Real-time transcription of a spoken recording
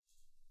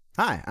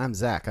Hi, I'm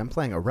Zach. I'm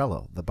playing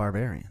Aurello, the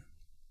Barbarian.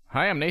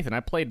 Hi, I'm Nathan. I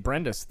played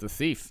Brendis, the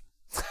thief.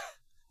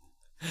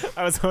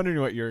 I was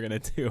wondering what you were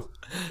going to do.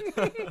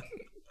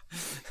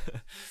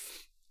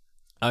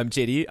 I'm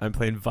JD. I'm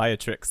playing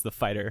Viatrix, the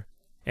fighter.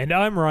 And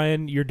I'm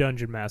Ryan, your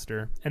Dungeon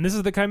Master. And this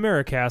is the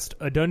Chimera Cast,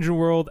 a Dungeon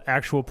World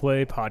actual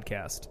play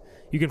podcast.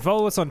 You can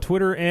follow us on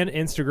Twitter and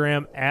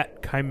Instagram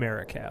at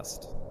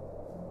ChimeraCast.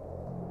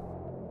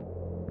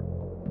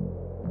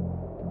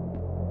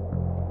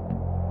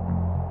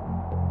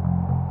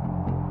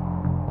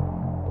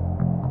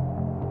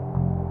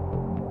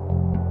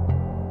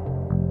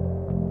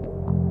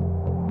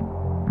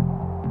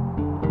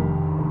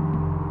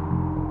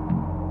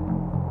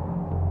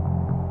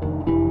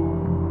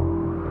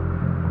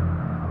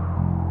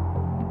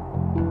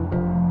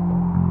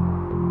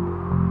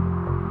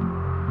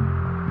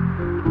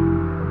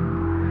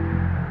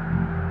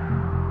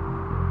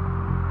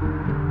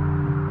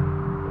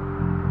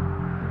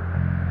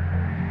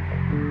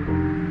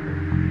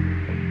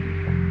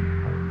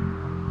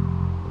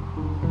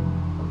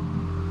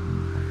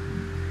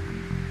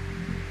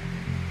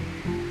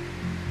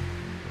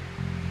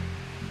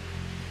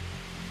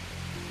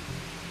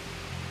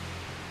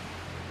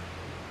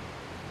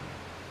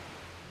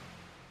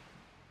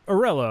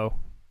 Aurello,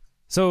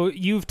 so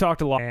you've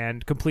talked a lot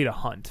and complete a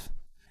hunt.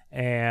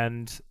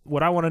 And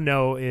what I want to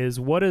know is,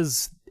 what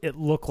does it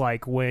look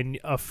like when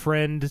a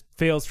friend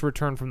fails to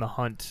return from the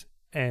hunt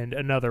and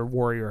another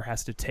warrior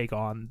has to take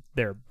on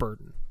their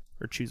burden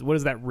or choose? What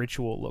does that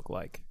ritual look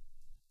like?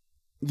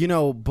 You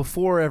know,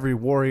 before every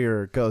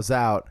warrior goes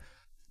out,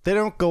 they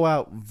don't go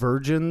out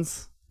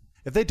virgins.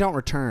 If they don't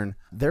return,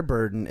 their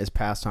burden is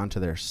passed on to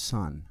their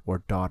son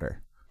or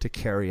daughter to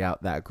carry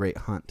out that great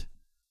hunt.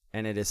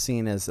 And it is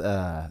seen as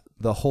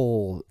the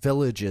whole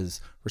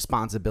village's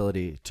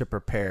responsibility to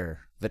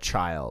prepare the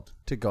child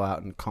to go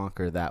out and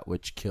conquer that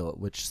which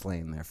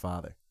slain their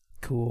father.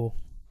 Cool.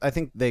 I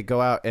think they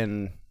go out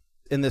and,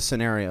 in this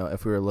scenario,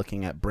 if we were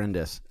looking at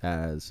Brendis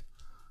as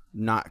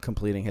not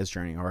completing his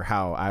journey, or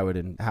how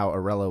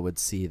Aurello would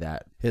see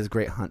that, his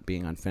great hunt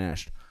being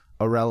unfinished,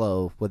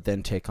 Aurello would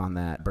then take on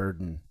that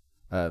burden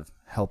of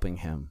helping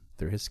him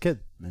through his kid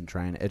and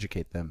trying to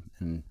educate them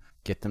and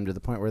get them to the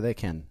point where they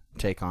can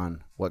take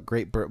on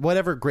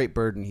whatever great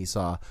burden he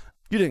saw.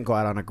 You didn't go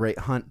out on a great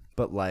hunt,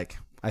 but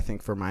I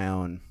think for my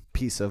own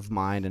peace of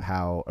mind and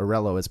how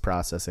Aurello is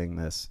processing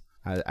this,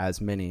 as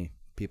many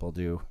people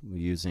do,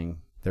 using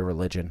their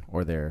religion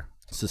or their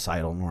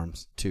societal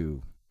norms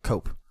to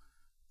cope.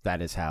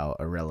 That is how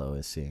Aurello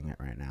is seeing it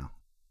right now.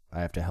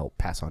 I have to help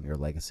pass on your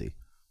legacy.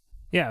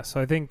 Yeah,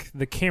 so I think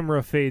the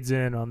camera fades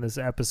in on this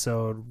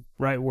episode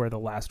right where the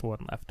last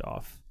one left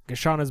off.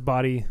 Gashana's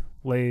body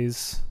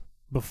lays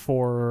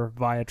before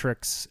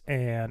Viatrix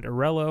and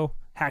Aurello,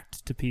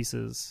 hacked to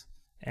pieces,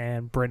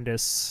 and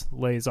Brendis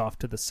lays off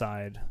to the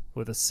side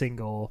with a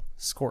single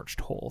scorched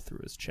hole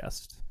through his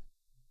chest.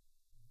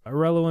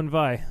 Aurello and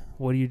Vi,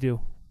 what do you do?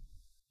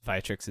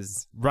 Viatrix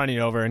is running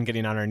over and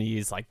getting on her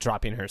knees,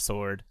 dropping her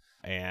sword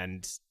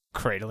and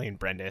cradling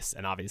Brendis,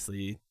 and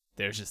obviously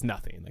there's just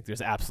nothing.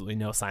 There's absolutely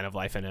no sign of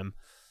life in him.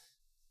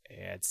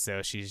 And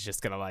so she's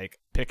just gonna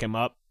pick him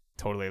up,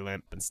 totally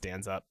limp, and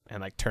stands up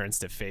and turns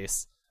to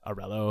face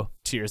Aurello.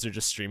 Tears are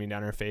just streaming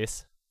down her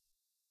face.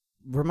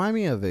 Remind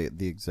me of the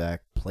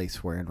exact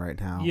place we're in right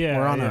now. Yeah,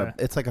 we're on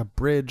it's like a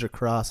bridge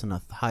across and a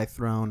high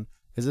throne.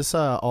 Is this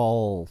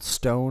all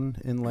stone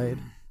inlaid?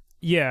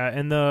 Yeah,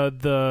 and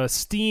the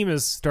steam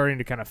is starting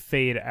to kind of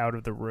fade out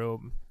of the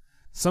room.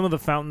 Some of the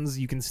fountains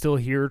you can still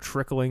hear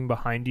trickling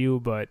behind you,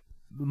 but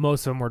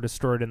most of them were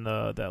destroyed in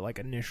the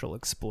initial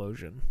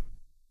explosion.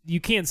 You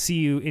can't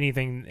see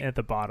anything at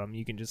the bottom.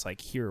 You can just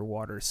hear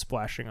water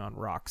splashing on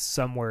rocks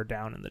somewhere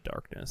down in the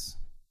darkness.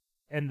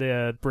 And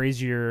the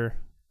brazier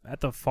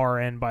at the far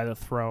end by the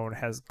throne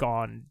has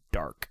gone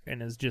dark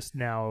and is just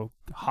now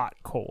hot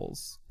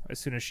coals. As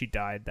soon as she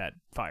died, that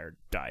fire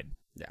died.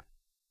 Yeah.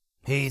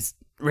 He's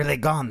really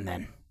gone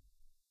then.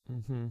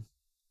 Mm-hmm.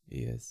 He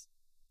is.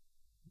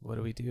 What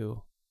do we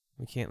do?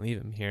 We can't leave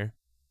him here.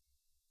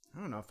 I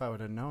don't know if I would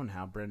have known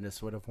how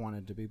Brendis would have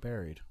wanted to be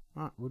buried.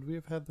 Would we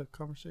have had the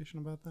conversation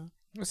about that?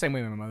 The same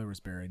way my mother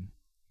was buried.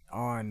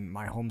 On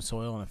my home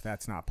soil, and if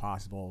that's not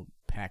possible,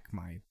 pack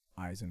my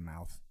eyes and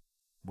mouth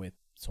with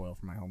soil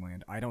from my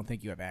homeland. I don't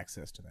think you have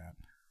access to that.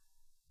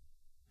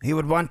 He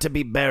would want to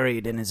be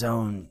buried in his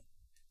own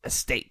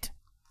estate.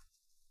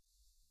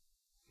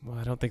 Well,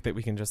 I don't think that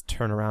we can just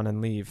turn around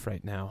and leave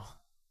right now.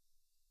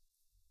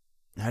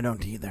 I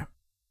don't either.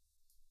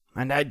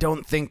 And I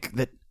don't think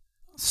that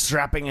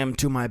strapping him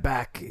to my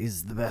back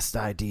is the best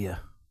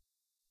idea.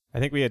 I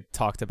think we had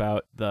talked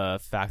about the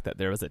fact that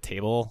there was a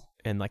table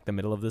in the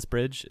middle of this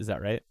bridge. Is that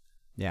right?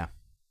 Yeah.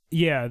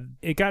 Yeah,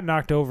 it got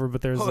knocked over,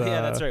 but there's yeah,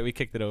 that's right. We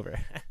kicked it over.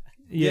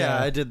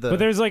 Yeah, I did But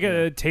there's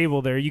a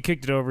table there. You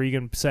kicked it over. You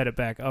can set it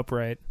back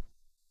upright.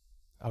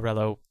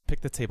 Aurello,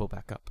 pick the table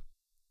back up.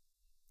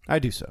 I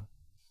do so.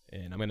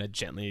 And I'm going to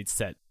gently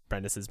set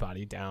Brendis'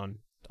 body down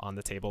on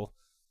the table,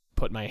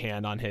 put my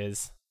hand on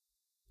his.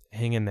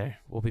 Hang in there.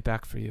 We'll be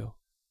back for you.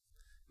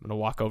 I'm going to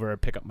walk over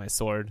and pick up my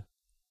sword.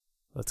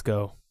 Let's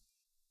go.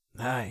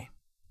 Aye.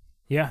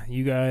 Yeah,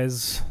 you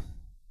guys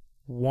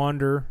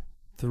wander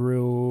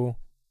through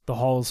the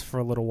halls for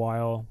a little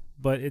while,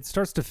 but it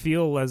starts to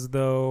feel as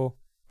though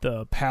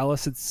the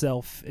palace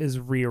itself is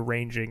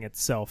rearranging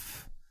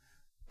itself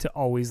to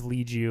always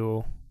lead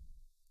you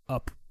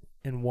up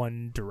in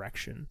one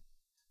direction.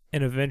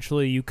 And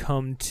eventually you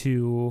come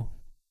to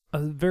a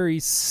very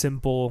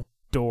simple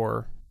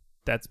door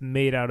that's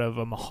made out of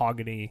a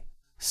mahogany,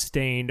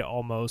 stained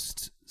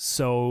almost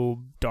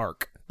so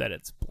dark that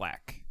it's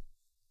black.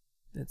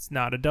 It's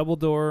not a double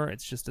door,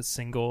 it's just a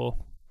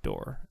single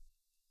door.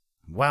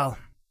 Well,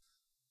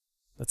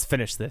 Let's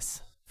finish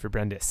this for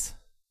Brendis.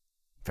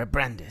 for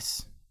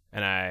Brandis.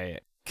 And I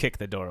kick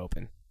the door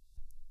open.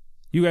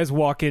 You guys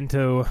walk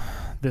into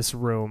this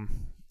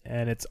room,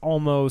 and it's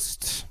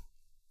almost...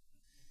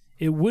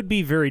 It would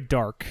be very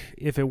dark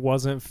if it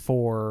wasn't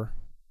for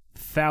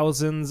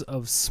thousands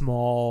of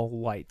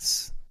small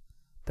lights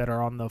that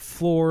are on the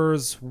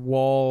floors,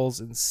 walls,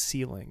 and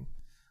ceiling.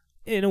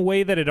 In a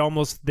way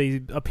that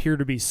they appear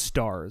to be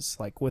stars,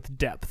 like with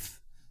depth.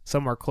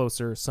 Some are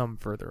closer, some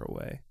further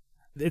away.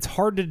 It's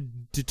hard to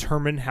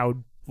determine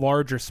how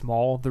large or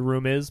small the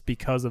room is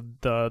because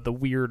of the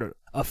weird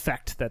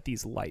effect that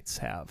these lights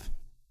have.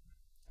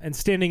 And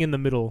standing in the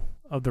middle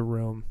of the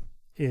room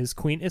is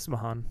Queen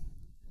Ismahan,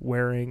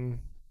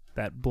 wearing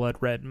that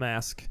blood-red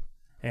mask.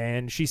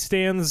 And she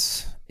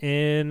stands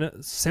in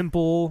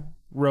simple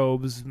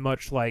robes,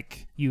 much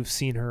like you've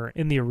seen her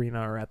in the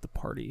arena or at the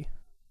party.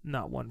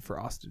 Not one for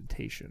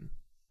ostentation.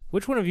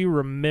 Which one of you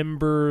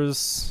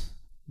remembers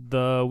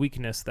the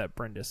weakness that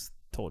Brendis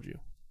told you?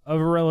 Of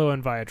Aurelio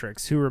and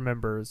Viatrix,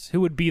 who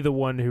would be the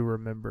one who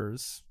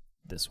remembers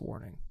this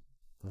warning?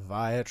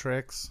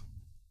 Viatrix.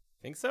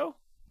 Think so?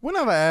 When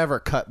have I ever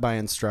cut by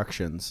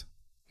instructions?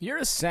 You're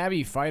a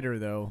savvy fighter,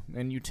 though,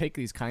 and you take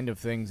these kind of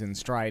things in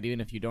stride, even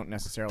if you don't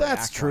necessarily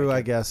That's act true, like I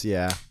it. guess,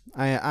 yeah.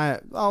 I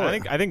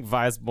think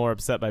Vi's more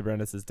upset by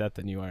Brendis' death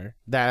than you are.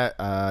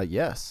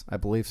 Yes, I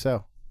believe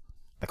so.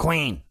 The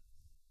Queen.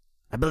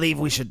 I believe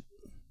we should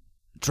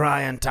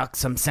try and tuck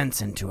some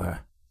sense into her.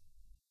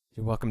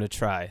 You're welcome to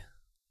try.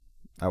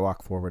 I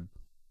walk forward.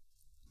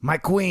 My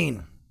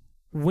Queen.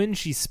 When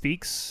she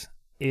speaks,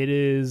 it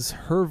is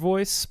her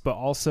voice, but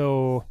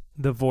also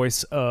the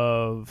voice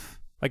of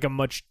like a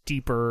much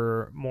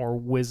deeper, more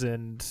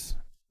wizened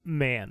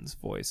man's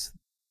voice.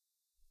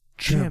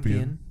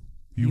 Champion,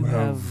 you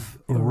have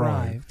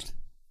arrived.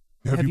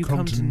 Have you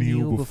come to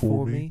kneel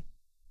before me?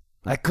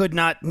 I could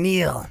not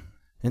kneel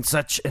in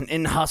such an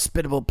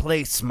inhospitable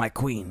place, my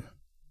Queen.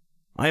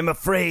 I am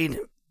afraid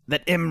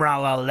that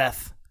Imral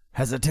al-Leth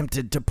has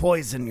attempted to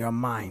poison your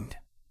mind,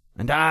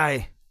 and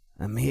I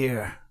am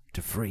here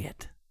to free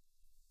it.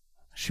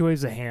 She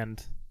waves a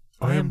hand.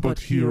 I am but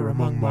here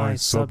among my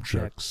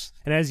subjects.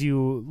 And as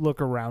you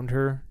look around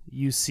her,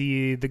 you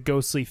see the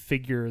ghostly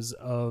figures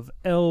of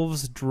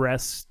elves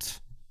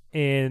dressed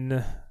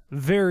in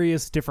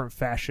various different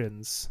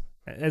fashions,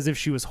 as if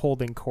she was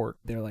holding court.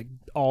 They're like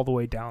all the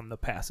way down the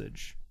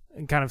passage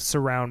and kind of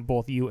surround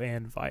both you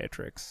and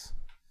Viatrix.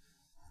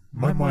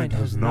 My mind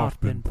has not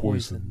been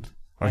poisoned.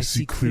 I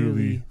see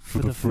clearly for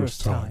the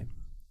first time.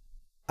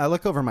 I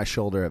look over my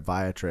shoulder at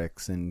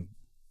Viatrix, and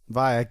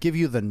Vi, give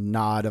you the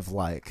nod of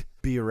like,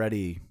 be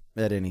ready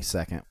at any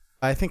second.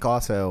 I think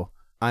also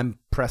I'm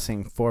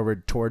pressing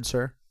forward towards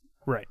her.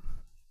 Right.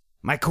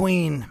 My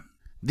Queen,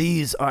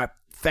 these are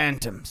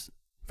phantoms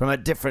from a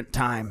different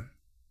time.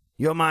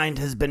 Your mind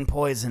has been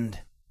poisoned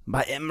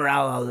by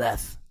Imral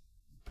al-Leth.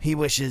 He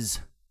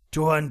wishes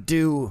to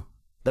undo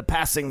the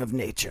passing of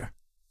nature,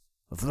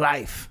 of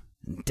life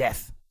and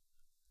death.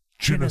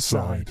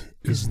 Genocide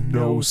is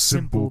no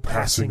simple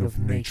passing of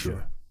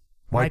nature.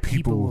 My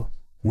people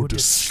were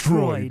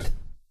destroyed.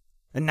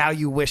 And now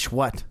you wish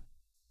what?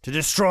 To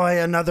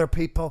destroy another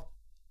people?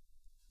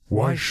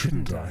 Why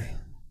shouldn't I?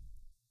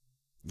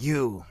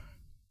 You,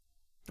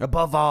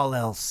 above all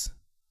else,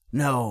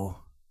 know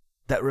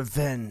that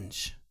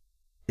revenge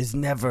is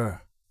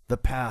never the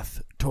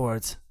path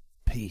towards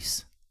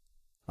peace.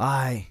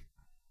 I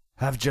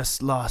have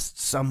just lost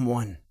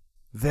someone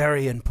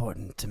very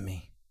important to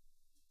me.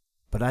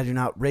 But I do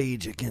not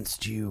rage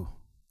against you,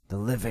 the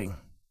living,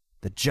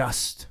 the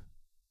just.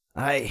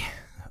 I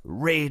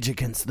rage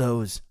against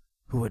those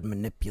who would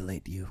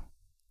manipulate you.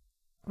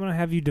 I'm going to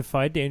have you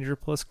defy danger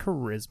plus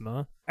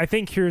charisma. I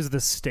think here's the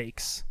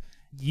stakes.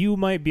 You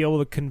might be able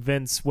to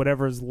convince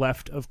whatever's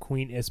left of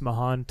Queen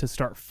Ismahan to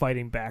start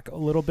fighting back a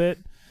little bit,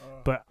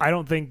 but I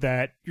don't think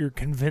that you're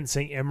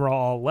convincing Imral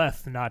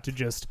al-Leth not to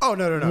just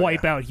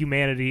wipe out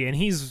humanity, and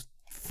he's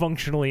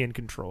functionally in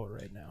control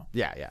right now.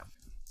 Yeah.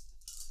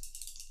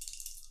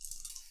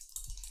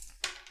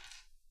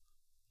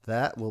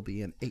 That will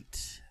be an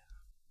 8.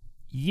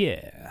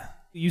 Yeah.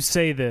 You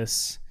say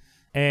this,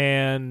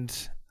 and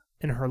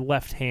in her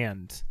left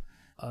hand,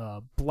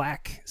 a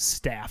black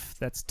staff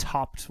that's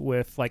topped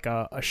with like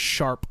a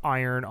sharp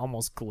iron,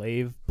 almost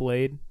glaive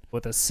blade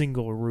with a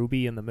single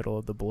ruby in the middle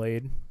of the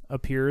blade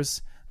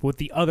appears. With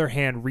the other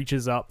hand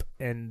reaches up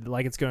and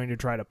like it's going to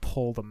try to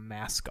pull the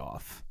mask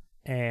off.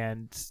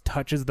 and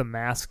touches the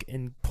mask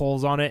and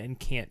pulls on it and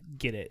can't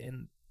get it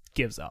and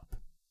gives up.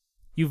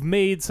 You've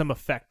made some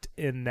effect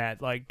in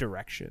that like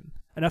direction,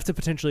 enough to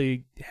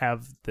potentially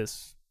have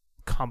this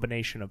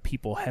combination of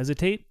people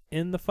hesitate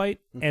in the fight,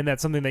 and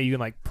that's something that you can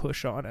like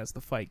push on as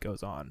the fight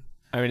goes on.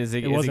 I mean, is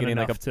he wasn't getting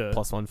like a enough to-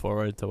 +1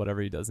 forward to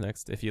whatever he does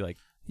next? If you like,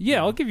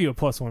 Yeah, I'll give you a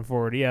 +1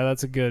 forward. Yeah,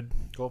 that's a good.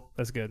 Cool.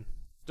 That's good.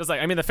 just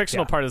like, I mean, the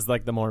fictional part is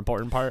like the more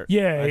important part.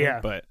 Yeah, I think, yeah.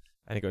 But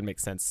I think it would make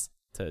sense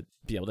to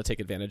be able to take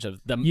advantage of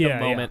the Yeah,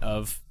 moment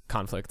of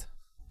conflict.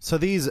 So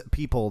these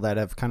people that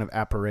have kind of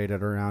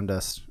apparated around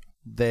us,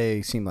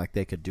 they seem like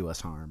they could do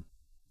us harm.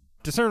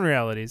 Discern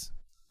realities.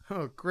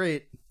 Oh,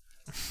 great.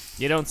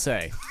 You don't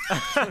say.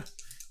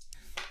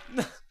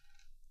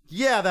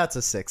 Yeah, that's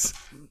a 6.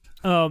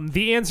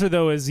 The answer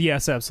though is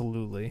yes,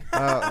 absolutely.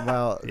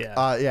 Well,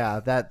 Yeah. yeah,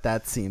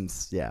 that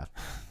seems, yeah.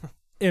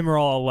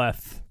 Imral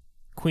Aleth,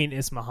 Queen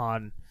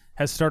Ismahan,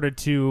 has started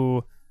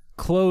to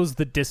close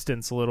the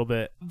distance a little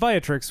bit.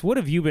 Viatrix, what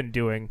have you been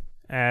doing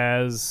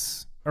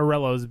as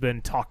Aurello's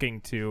been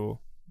talking to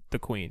the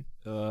Queen?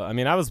 I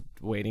mean, I was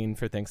waiting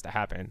for things to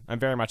happen. I'm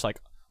very much like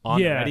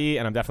on Yeah. ready,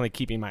 and I'm definitely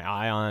keeping my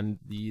eye on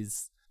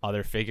these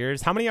other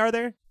figures. How many are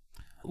there?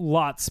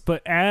 Lots,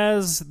 but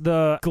as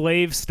the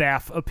glaive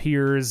staff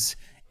appears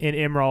in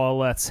Imral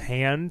Aleth's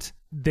hand,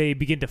 they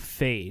begin to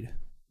fade.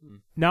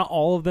 Not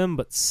all of them,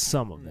 but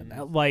some of them.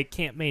 Like,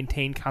 can't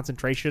maintain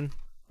concentration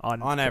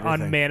on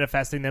everything.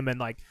 manifesting them, and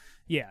like,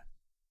 yeah.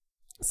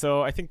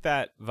 So I think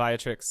that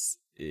Viatrix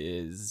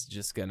is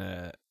just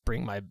gonna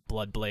bring my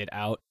blood blade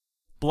out.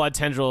 Blood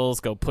tendrils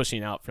go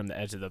pushing out from the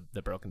edge of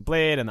the broken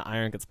blade, and the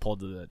iron gets pulled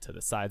to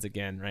the sides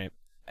again, right?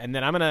 And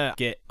then I'm gonna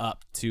get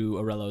up to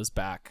Aurello's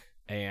back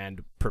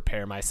and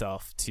prepare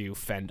myself to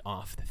fend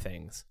off the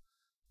things.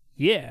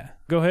 Yeah.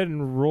 Go ahead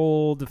and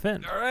roll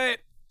defend. All right.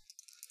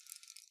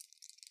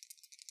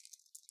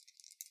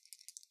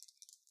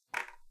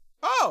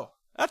 Oh,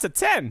 that's a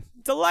 10.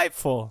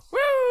 Delightful.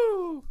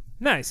 Woo!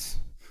 Nice.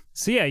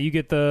 So yeah, you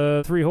get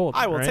the 3 hold.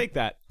 I will right? take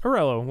that.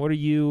 Aurello, what are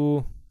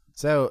you...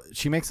 So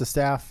she makes the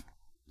staff.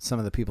 Some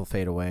of the people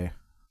fade away.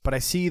 But I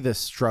see the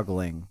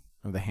struggling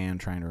of the hand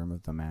trying to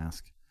remove the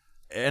mask.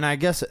 And I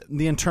guess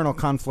the internal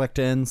conflict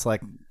ends.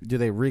 Like, do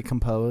they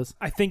recompose?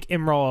 I think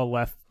Imral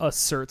Aleth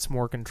asserts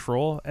more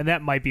control, and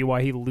that might be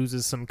why he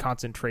loses some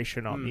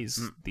concentration on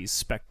these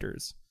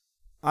specters.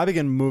 I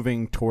begin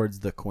moving towards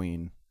the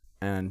queen.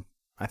 And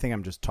I think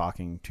I'm just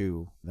talking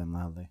to them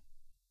loudly.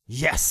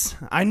 Yes,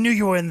 I knew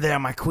you were in there,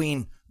 my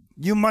queen.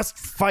 You must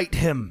fight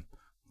him.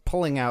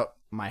 Pulling out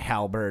my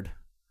halberd.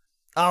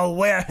 I'll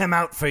wear him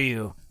out for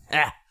you.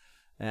 Ah.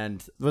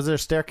 And was there a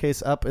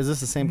staircase up? Is this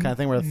the same kind of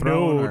thing where a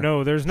throne?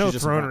 No, there's no she's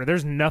just throne. flat?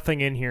 There's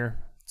nothing in here.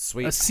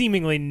 Sweet.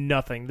 Seemingly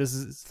nothing. This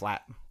is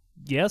Flat.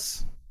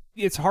 yes.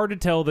 It's hard to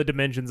tell the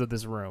dimensions of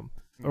this room,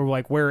 or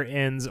like where it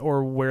ends,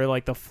 or where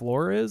like the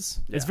floor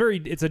is. It's Yeah.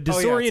 It's a Oh, yeah,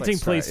 it's disorienting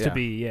like place yeah. to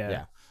be.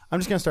 Yeah. I'm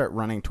just going to start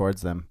running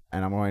towards them,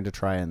 and I'm going to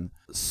try and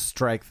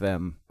strike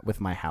them with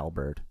my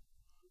halberd.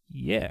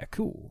 Yeah,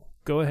 cool.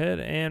 Go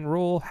ahead and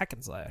roll hack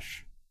and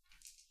slash.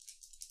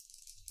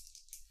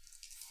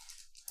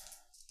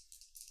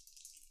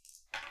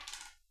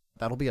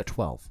 That'll be a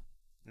 12.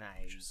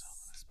 Nice.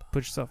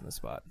 Put yourself in the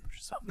spot.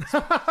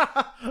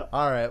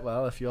 All right,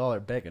 well, if you all are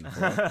begging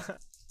for it.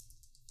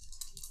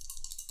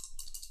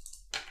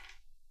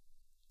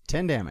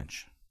 10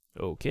 damage.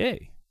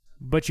 Okay.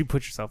 But you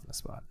put yourself in the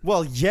spot.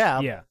 Well,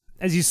 yeah. Yeah.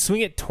 As you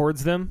swing it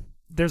towards them,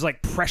 there's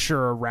like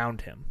pressure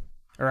around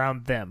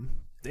them.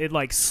 It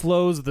like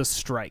slows the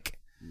strike.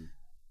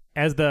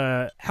 As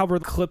the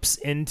halberd clips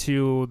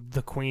into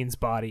the queen's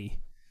body,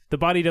 the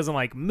body doesn't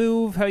like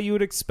move how you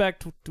would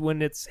expect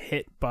when it's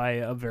hit by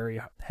a very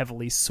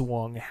heavily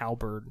swung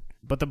halberd,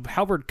 but the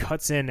halberd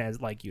cuts in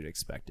as like you'd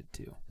expect it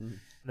to.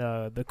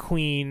 The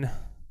queen,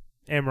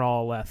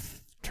 Imral Aleth,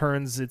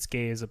 turns its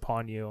gaze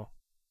upon you.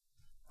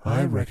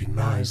 I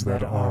recognize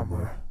that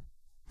armor,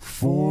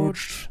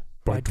 forged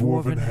by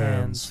dwarven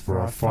hands for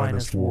our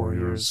finest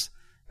warriors,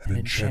 and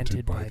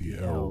enchanted by the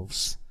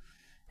elves.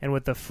 And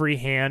with the free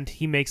hand,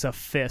 he makes a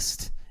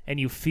fist, and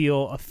you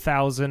feel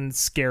 1,000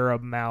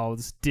 scarab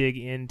mouths dig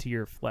into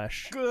your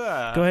flesh. Go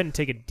ahead and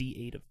take a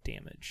D8 of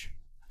damage.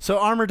 So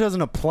armor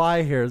doesn't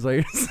apply here. Is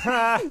like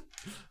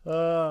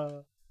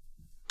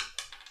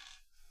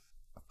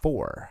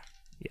 4.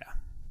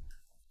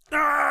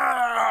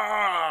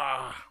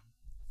 Yeah.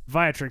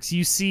 Viatrix,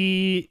 you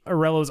see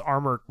Aurello's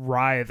armor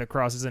writhe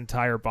across his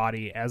entire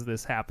body as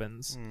this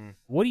happens.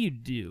 What do you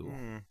do?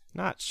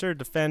 Not sure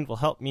defend will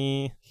help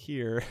me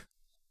here.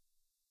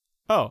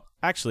 Oh,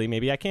 actually,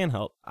 maybe I can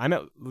help. I'm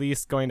at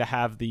least going to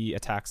have the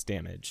attacks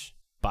damage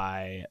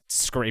by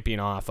scraping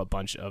off a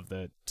bunch of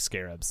the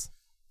scarabs.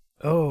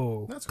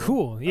 Oh, That's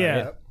cool. Yeah.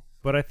 yeah.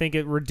 But I think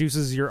it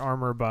reduces your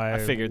armor by I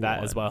figured that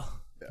 1. as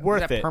well. Is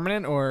Worth that it.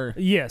 permanent or?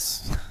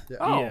 Yes.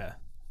 Oh. Yeah.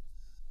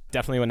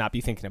 Definitely would not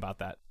be thinking about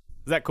that.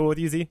 Is that cool with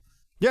you, Z?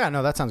 Yeah,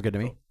 no, that sounds good to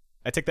me.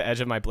 I took the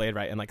edge of my blade,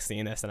 right, and like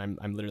seeing this, and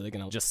I'm literally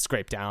gonna just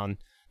scrape down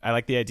I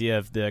like the idea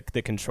of the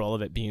control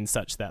of it being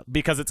such that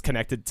because it's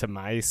connected to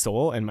my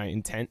soul and my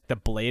intent, the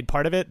blade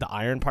part of it, the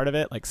iron part of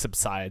it, like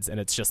subsides, and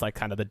it's just like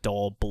kind of the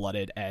dull,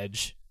 blooded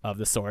edge of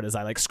the sword as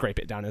I like scrape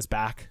it down his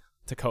back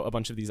to coat a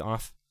bunch of these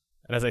off.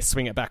 And as I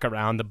swing it back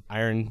around, the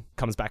iron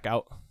comes back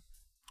out.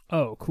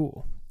 Oh,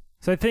 cool.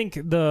 So I think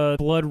the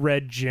blood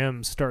red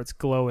gem starts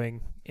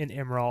glowing in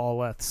Imra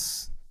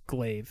Aleth's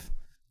glaive.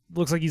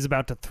 Looks like he's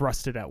about to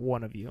thrust it at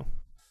one of you.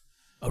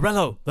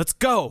 Aurello, let's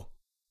go!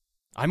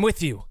 I'm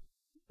with you.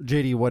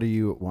 JD, what do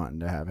you want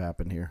to have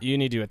happen here? You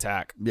need to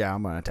attack. Yeah,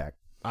 I'm going to attack.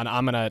 And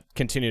I'm going to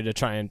continue to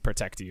try and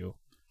protect you.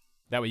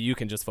 That way you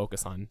can just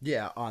focus on.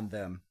 Yeah, on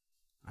them.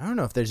 I don't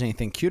know if there's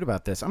anything cute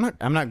about this. I'm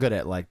not good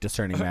at like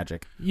discerning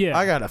magic. Yeah.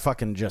 I gotta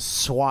fucking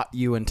just swat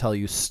you until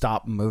you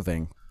stop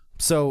moving.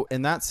 So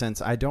in that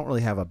sense, I don't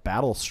really have a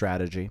battle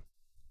strategy.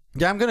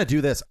 Yeah, I'm gonna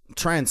do this.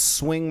 Try and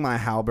swing my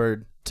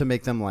halberd to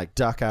make them like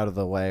duck out of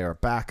the way or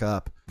back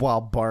up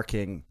while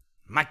barking,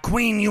 "My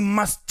queen, you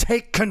must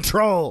take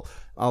control!"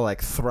 I'll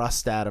like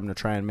thrust at him to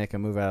try and make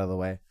him move out of the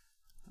way.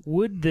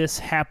 Would this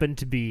happen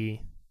to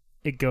be,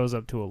 it goes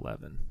up to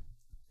 11.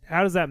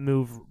 How does that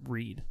move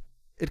read?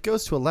 It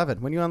goes to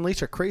 11. When you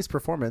unleash a crazed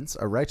performance,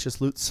 a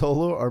righteous loot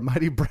solo, or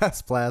mighty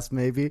brass blast,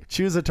 maybe,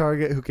 choose a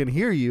target who can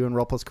hear you and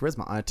roll plus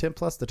charisma. On a 10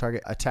 plus, the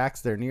target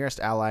attacks their nearest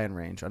ally in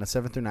range. On a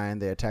 7 through 9,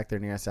 they attack their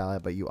nearest ally,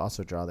 but you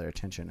also draw their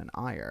attention and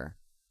ire.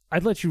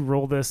 I'd let you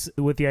roll this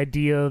with the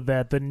idea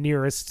that the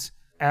nearest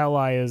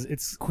ally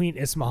it's Queen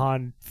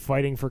Ismahan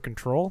fighting for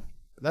control.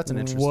 That's an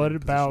interesting What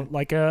about position.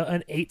 like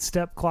an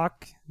 8-step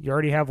clock? You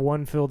already have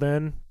one filled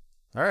in,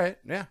 All right,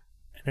 yeah.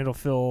 and it'll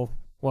fill,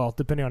 well,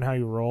 depending on how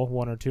you roll,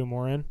 1 or 2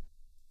 more in.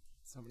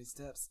 So many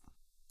steps.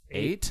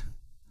 8?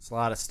 It's a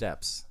lot of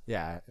steps.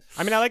 Yeah.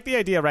 I mean, I like the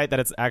idea, right, that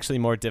it's actually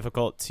more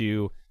difficult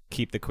to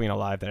keep the queen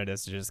alive than it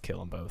is to just kill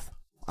them both.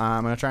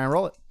 I'm going to try and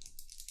roll it.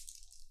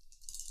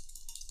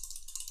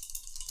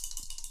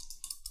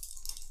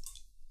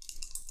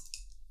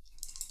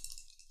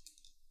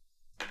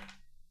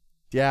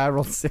 Yeah, I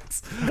rolled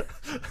 6.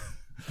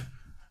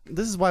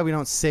 This is why we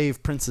don't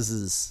save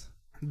princesses.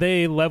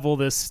 They level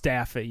this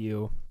staff at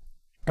you,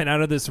 and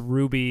out of this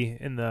ruby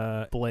in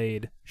the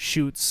blade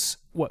shoots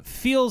what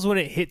feels when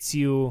it hits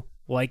you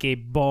like a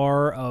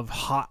bar of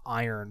hot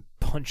iron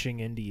punching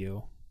into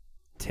you.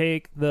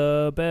 Take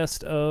the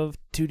best of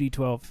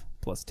 2d12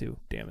 plus 2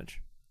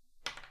 damage.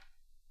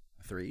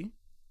 3.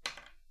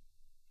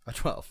 A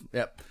 12.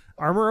 Yep.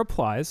 Armor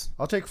applies.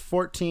 I'll take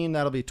 14.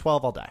 That'll be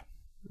 12. I'll die.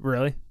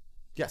 Really?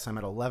 Yes, I'm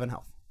at 11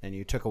 health, and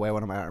you took away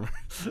one of my armor.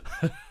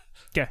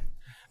 Okay.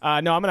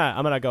 No, I'm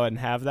gonna go ahead and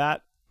have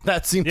that.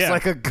 That seems Yeah.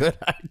 like a good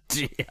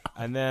idea.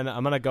 And then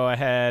I'm going to go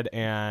ahead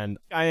and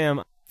I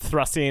am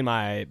thrusting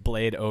my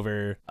blade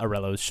over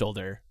Aurello's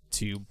shoulder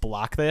to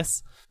block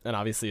this. And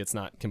obviously it's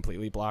not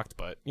completely blocked,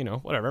 but, you know,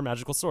 whatever.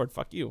 Magical sword.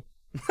 Fuck you.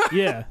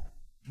 Yeah.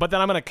 But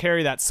then I'm going to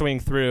carry that swing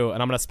through,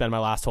 and I'm going to spend my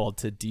last hold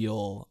to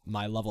deal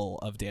my level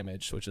of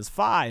damage, which is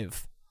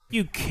 5.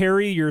 You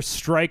carry your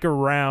strike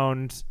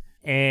around,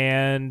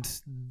 and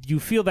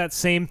you feel that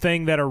same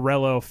thing that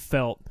Aurello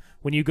felt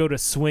when you go to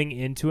swing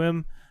into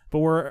him. But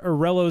where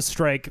Aurello's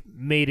strike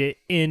made it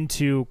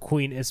into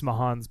Queen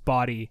Ismahan's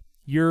body,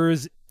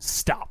 yours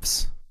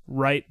stops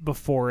right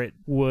before it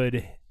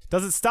would.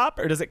 Does it stop,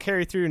 or does it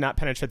carry through, not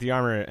penetrate the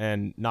armor,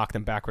 and knock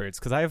them backwards?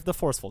 Because I have the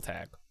forceful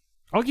tag.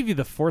 I'll give you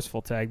the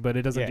forceful tag, but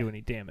it doesn't Yeah. do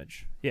any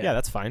damage. Yeah,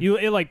 that's fine.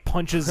 It like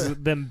punches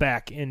them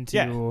back into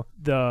Yeah.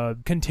 the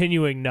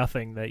continuing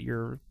nothing that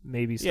you're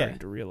maybe starting Yeah.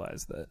 to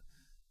realize that.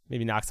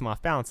 Maybe knocks them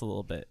off balance a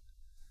little bit.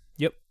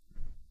 Yep.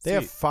 They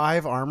have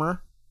 5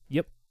 armor.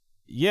 Yep.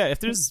 Yeah, if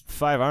there's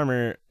 5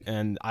 armor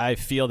and I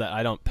feel that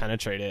I don't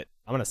penetrate it,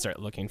 I'm going to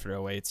start looking for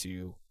a way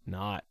to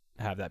not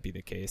have that be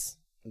the case.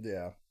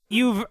 Yeah.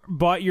 You've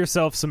bought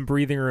yourself some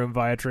breathing room,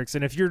 Viatrix,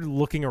 and if you're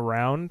looking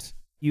around,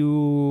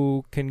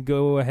 you can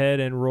go ahead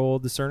and roll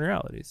discern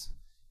realities.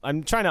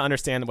 I'm trying to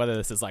understand whether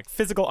this is like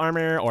physical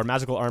armor or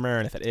magical armor,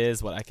 and if it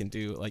is, what I can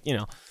do. Like, you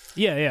know.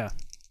 Yeah.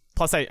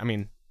 Plus, I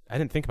mean, I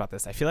didn't think about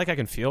this. I feel like I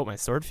can feel what my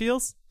sword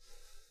feels.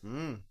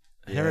 I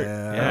never,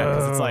 yeah,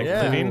 because it's like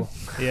Yeah. living.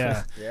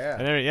 Yeah. Yeah.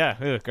 I never,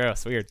 yeah, ew,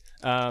 gross, weird.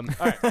 All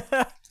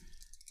right.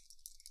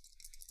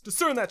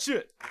 Discern that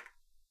shit.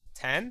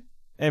 10?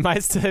 Am I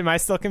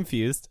still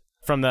confused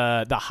from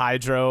the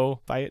hydro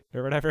fight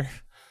or whatever?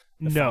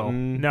 No,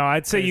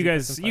 I'd say you crazy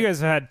guys person you fight. guys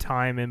had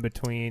time in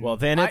between. Well,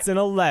 then it's an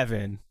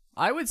 11.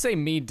 I would say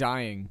me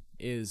dying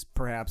is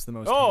perhaps the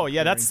most. Oh,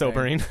 yeah, that's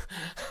endearing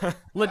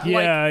sobering. thing.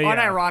 Yeah, yeah.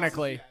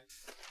 Unironically.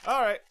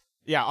 All right.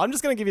 Yeah, I'm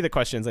just going to give you the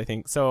questions, I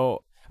think.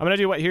 So I'm going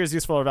to do what here is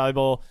useful or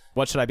valuable,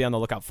 what should I be on the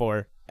lookout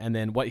for, and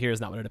then what here is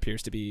not what it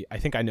appears to be. I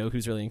think I know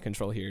who's really in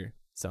control here,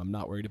 so I'm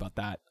not worried about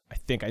that. I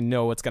think I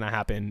know what's going to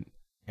happen,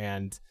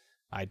 and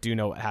I do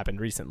know what happened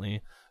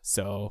recently.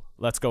 So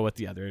let's go with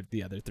the other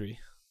 3.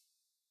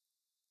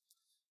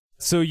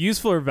 So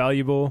useful or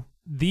valuable,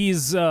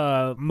 these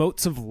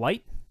motes of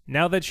light,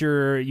 now that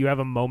you have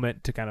a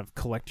moment to kind of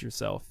collect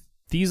yourself,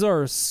 these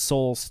are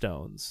soul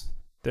stones.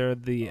 They're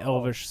the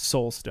elvish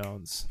soul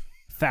stones.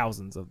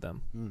 Thousands of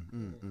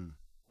them.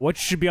 what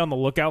you should be on the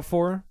lookout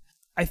for.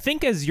 I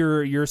think as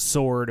your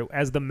sword,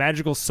 as the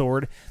magical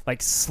sword,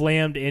 like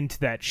slammed into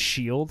that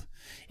shield,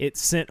 it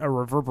sent a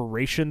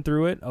reverberation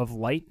through it of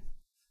light.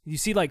 You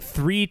see like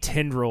 3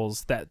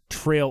 tendrils that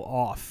trail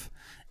off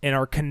and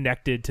are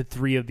connected to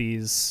 3 of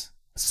these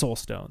soul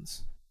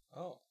stones.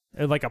 Oh.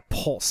 And like a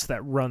pulse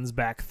that runs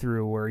back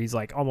through where he's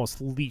like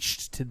almost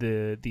leashed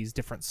to these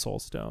different soul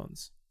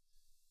stones.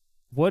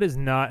 What is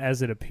not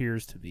as it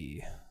appears to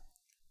be?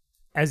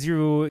 As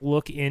you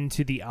look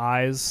into the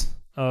eyes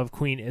of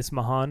Queen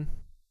Ismahan,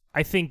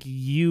 I think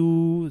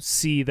you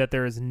see that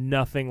there is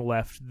nothing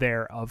left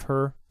there of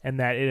her, and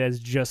that it has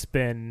just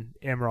been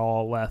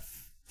Imral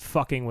Aleth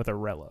fucking with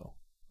Arello.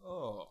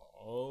 Oh,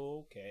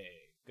 okay.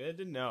 Good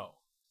to know.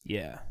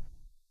 Yeah.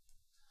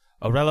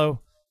 Arello,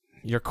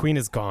 your queen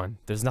is gone.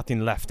 There's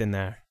nothing left in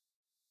there.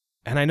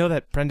 And I know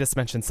that Brendis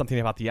mentioned something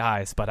about the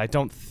eyes, but I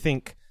don't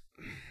think...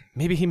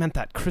 Maybe he meant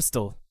that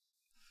crystal.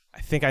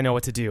 I think I know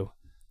what to do.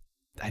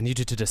 I need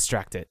you to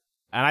distract it.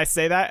 And I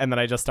say that, and then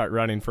I just start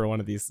running for one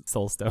of these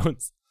soul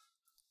stones.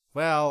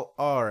 Well,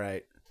 all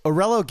right.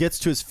 Arello gets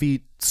to his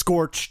feet,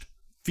 scorched,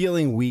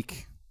 feeling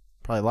weak.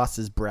 Probably lost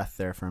his breath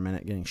there for a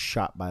minute, getting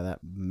shot by that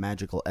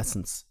magical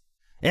essence.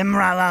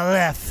 Imral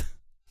Aleth,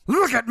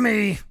 look at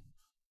me!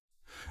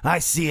 I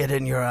see it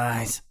in your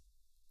eyes.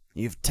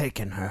 You've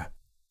taken her.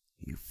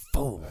 You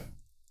fool.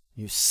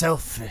 You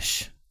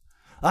selfish,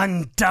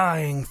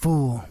 undying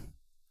fool.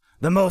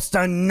 The most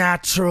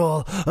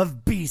unnatural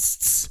of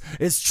beasts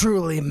is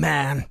truly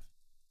man.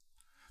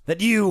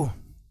 That you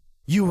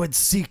would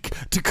seek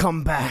to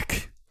come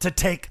back, to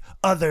take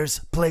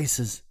others'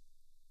 places.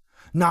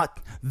 Not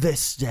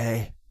this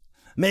day.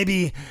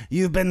 Maybe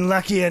you've been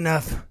lucky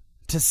enough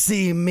to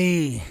see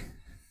me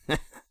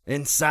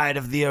inside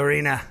of the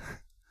arena.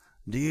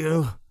 Do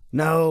you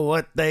know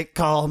what they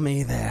call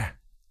me there?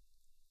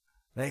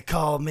 They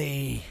call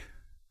me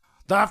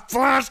the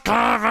Flesh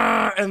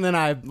Carver! And then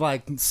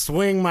I,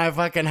 swing my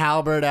fucking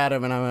halberd at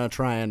him, and I'm going to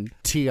try and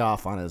tee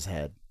off on his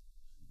head.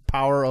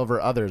 Power over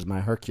others,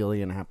 my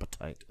Herculean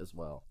appetite as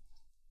well.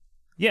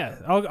 Yeah,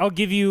 I'll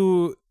give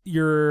you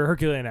your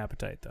Herculean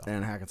appetite, though.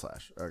 And a hack and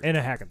slash. Okay. And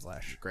a hack and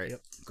slash. Great.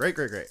 Yep.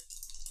 Great.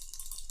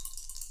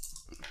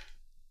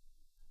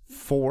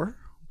 4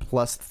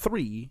 plus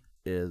 3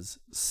 is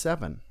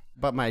 7.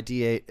 But my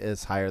D8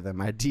 is higher than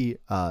my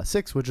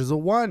D6, which is a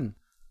 1.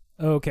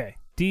 Okay.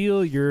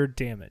 Deal your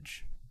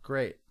damage.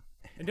 Great.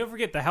 And don't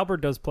forget, the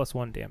halberd does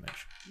 +1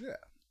 damage. Yeah.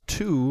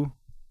 2.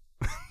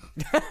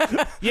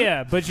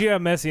 Yeah, but you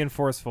have messy and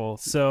forceful.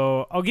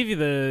 So I'll give you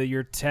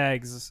your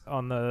tags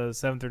on the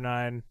 7 through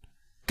 9.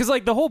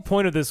 Because, the whole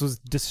point of this was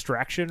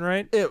distraction,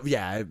 right? It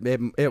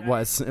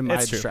was. And my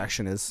It's true.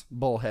 distraction is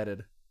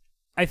bullheaded.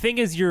 I think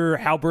as your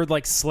halberd,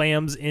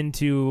 slams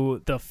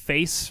into the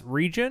face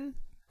region,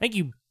 I think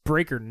you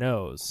break her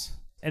nose.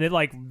 And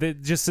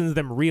it just sends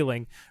them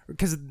reeling,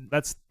 because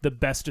that's the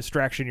best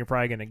distraction you're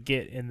probably going to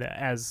get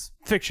as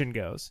fiction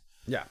goes.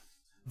 Yeah.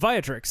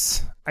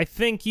 Viatrix, I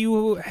think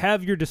you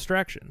have your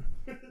distraction.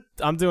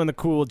 I'm doing the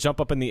cool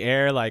jump up in the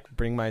air,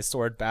 bring my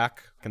sword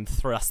back and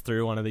thrust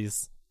through one of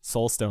these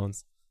soul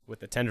stones with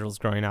the tendrils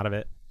growing out of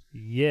it.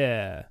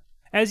 Yeah.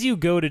 As you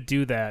go to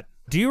do that,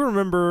 do you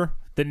remember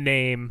the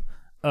name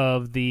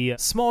of the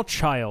small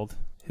child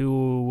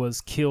who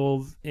was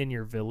killed in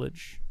your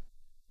village?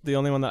 The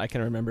only one that I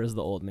can remember is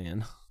the old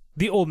man.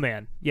 The old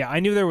man. Yeah,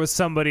 I knew there was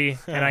somebody,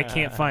 and I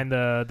can't find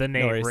the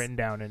name worries. written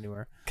down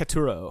anywhere.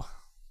 Katuro.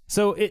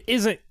 So it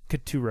isn't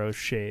Katuro's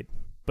shade,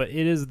 but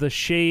it is the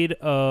shade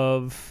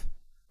of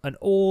an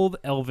old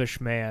elvish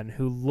man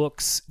who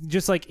looks,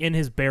 just in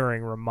his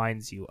bearing,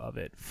 reminds you of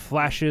it.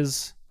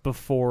 Flashes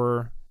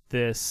before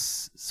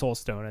this soul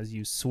stone as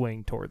you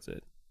swing towards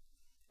it.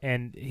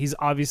 And he's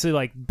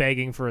obviously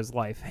begging for his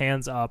life,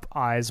 hands up,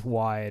 eyes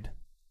wide.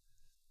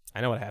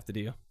 I know what I have to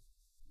do.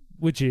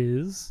 Which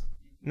is?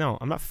 No,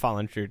 I'm not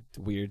falling for your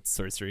weird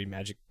sorcery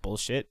magic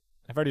bullshit.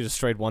 I've already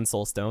destroyed one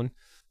soul stone.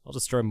 I'll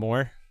destroy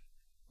more.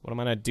 What am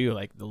I going to do?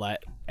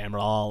 Let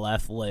Imral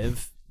Aleth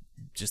live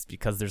just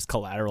because there's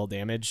collateral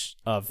damage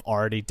of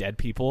already dead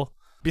people?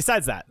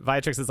 Besides that,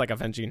 Viatrix is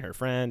avenging her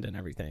friend and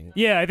everything.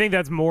 Yeah, I think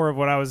that's more of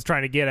what I was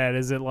trying to get at.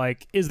 Is it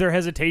is there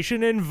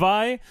hesitation in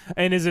Vi?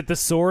 And is it the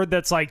sword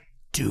that's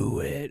do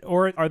it?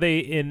 Or are they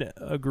in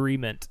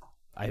agreement?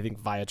 I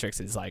think Viatrix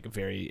is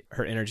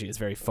her energy is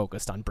very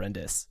focused on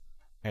Brendis.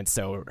 And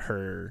so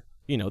her,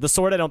 the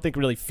sword I don't think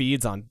really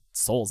feeds on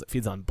souls. It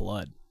feeds on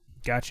blood.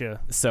 Gotcha.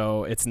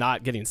 So it's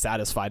not getting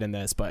satisfied in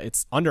this, but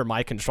it's under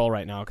my control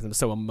right now because I'm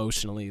so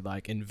emotionally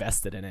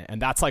invested in it.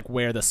 And that's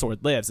where the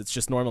sword lives. It's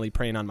just normally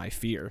preying on my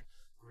fear.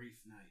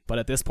 But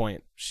at this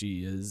point,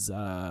 she is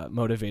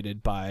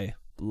motivated by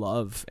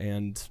love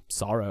and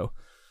sorrow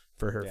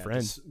for her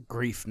friend.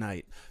 Grief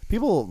night.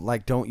 People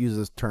don't use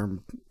this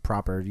term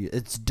proper.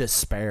 It's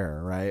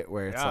despair, right?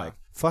 Where it's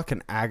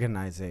fucking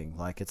agonizing.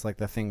 It's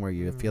the thing where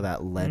you feel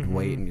that lead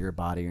weight in your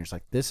body, and you're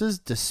just this is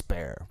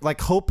despair.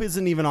 Hope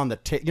isn't even on the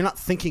you're not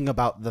thinking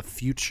about the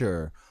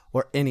future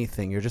or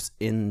anything. You're just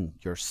in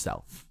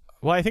yourself.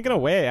 Well, I think in a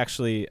way,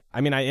 actually,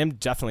 I mean, I am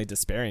definitely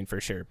despairing for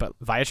sure, but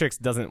Viatrix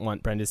doesn't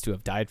want Brendis to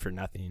have died for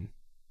nothing.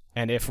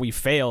 And if we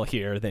fail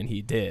here, then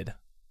he did.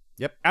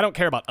 Yep. I don't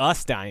care about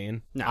us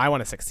dying. No. I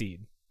want to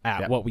succeed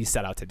at Yep. what we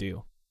set out to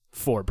do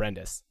for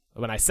Brendis.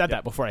 When I said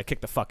that before I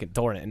kicked the fucking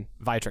door in,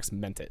 Viatrix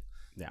meant it.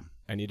 Yeah.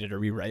 I needed to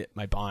rewrite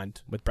my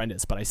bond with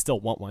Brendis, but I still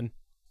want one.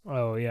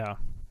 Oh, yeah.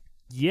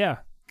 Yeah.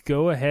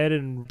 Go ahead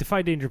and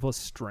defy danger plus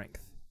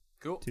strength.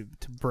 Cool. To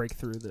break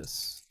through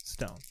this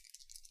stone.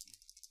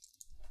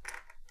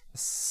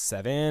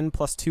 7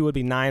 plus 2 would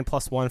be 9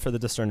 plus 1 for the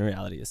discern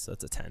realities, so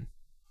it's a 10.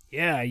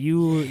 Yeah,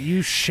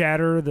 you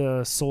shatter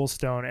the soul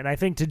stone, and I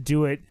think to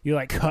do it, you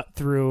like cut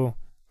through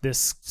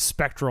this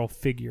spectral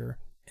figure,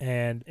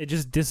 and it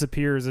just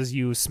disappears as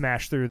you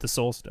smash through the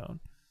soul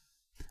stone.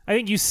 I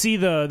think you see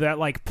that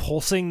like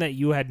pulsing that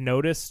you had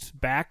noticed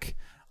back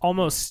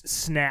almost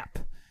snap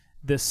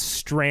this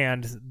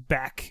strand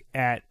back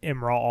at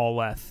Imral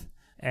Aleth,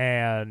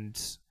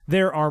 and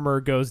their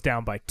armor goes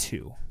down by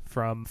 2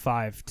 from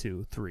 5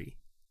 to 3.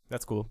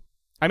 That's cool.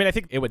 I mean, I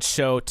think it would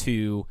show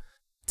to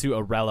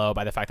Aurello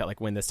by the fact that like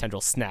when this tendril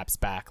snaps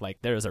back, like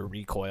there's a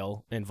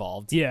recoil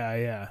involved.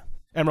 Yeah.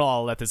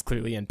 Emerald Aleth is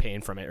clearly in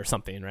pain from it or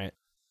something, right?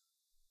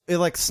 It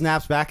like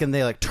snaps back and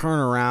they like turn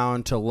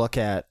around to look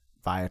at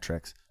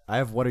Viatrix. I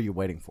have what are you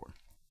waiting for?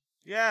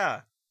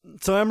 Yeah.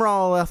 So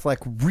Emerald Aleth like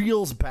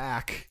reels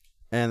back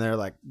and they're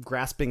like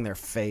grasping their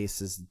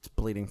face as it's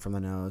bleeding from the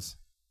nose.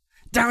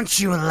 Don't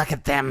you look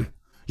at them.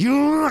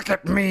 You look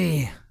at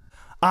me.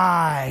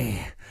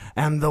 I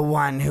am the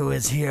one who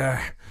is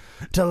here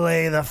to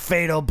lay the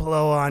fatal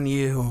blow on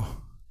you.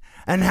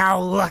 And how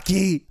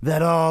lucky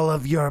that all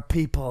of your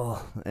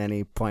people, and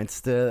he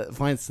points to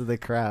the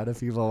crowd of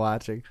people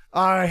watching,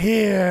 are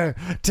here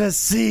to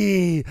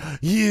see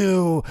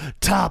you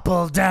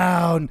topple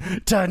down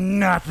to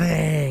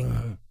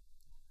nothing.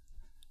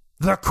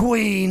 The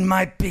queen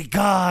might be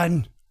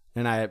gone,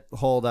 and I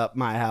hold up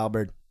my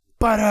halberd,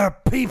 but her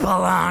people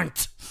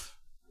aren't.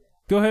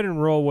 Go ahead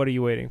and roll. What are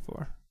you waiting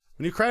for?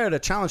 When you cry out a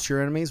challenge to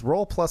your enemies,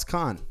 roll plus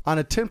con. On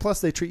a 10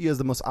 plus, they treat you as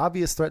the most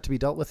obvious threat to be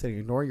dealt with and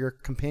ignore your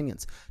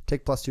companions.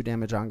 Take plus 2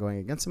 damage ongoing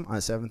against them. On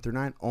a 7 through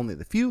 9, only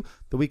the few,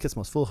 the weakest,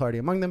 most foolhardy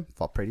among them,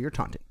 fall prey to your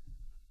taunting.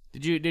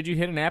 Did you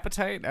hit an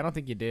appetite? I don't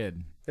think you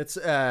did. It's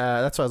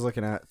that's what I was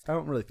looking at. I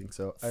don't really think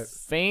so.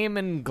 Fame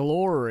and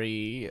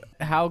glory.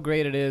 How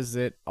great it is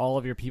that all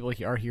of your people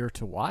are here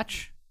to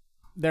watch.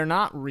 They're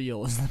not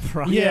real, is the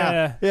problem.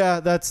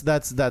 Yeah,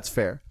 that's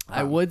fair.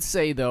 I would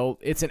say, though,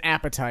 it's an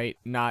appetite,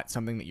 not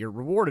something that you're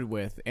rewarded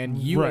with. And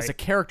you, as a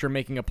character,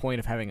 making a point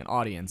of having an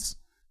audience.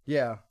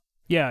 Yeah.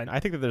 Yeah. I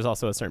think that there's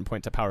also a certain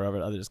point to power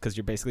over others because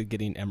you're basically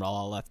getting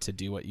Emerald Aleth to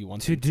do what you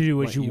want to do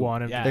what you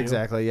want him to do.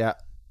 Exactly, yeah.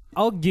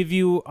 I'll give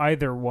you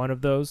either one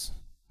of those.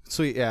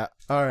 Sweet, yeah.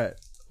 All right.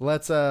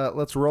 Let's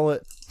roll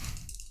it.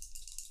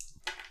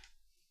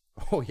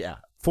 Oh, yeah.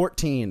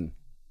 14.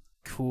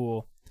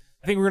 Cool.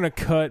 I think we're going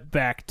to cut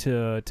back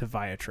to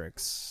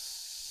Viatrix.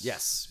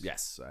 Yes.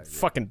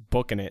 Fucking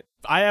booking it.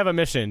 I have a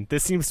mission.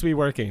 This seems to be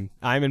working.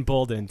 I'm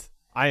emboldened.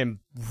 I am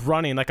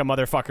running like a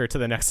motherfucker to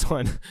the next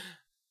one.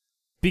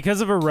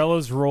 Because of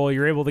Aurello's role,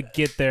 you're able to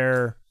get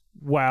there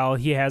while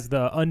he has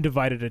the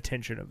undivided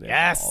attention of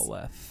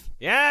Aleth.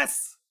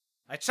 Yes!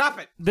 I chop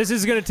it! This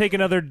is going to take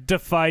another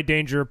defy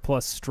danger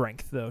plus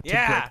strength, though, to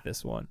break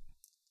this one.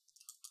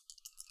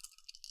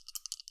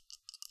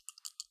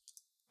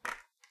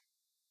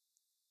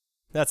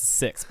 That's a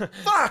 6.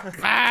 Fuck!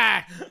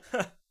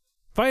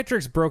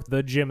 Viatrix broke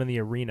the gym in the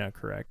arena,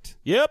 correct?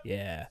 Yep.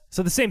 Yeah.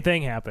 So the same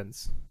thing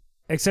happens,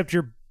 except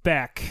you're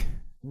back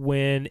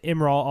when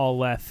Imral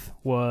Aleth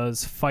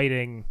was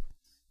fighting.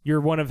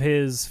 You're one of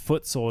his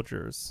foot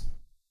soldiers,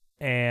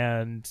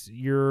 and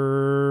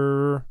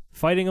you're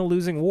fighting a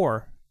losing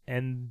war,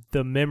 and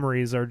the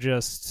memories are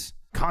just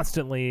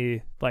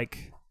constantly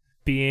like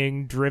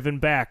being driven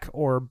back,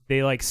 or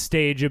they like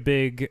stage a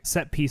big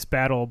set piece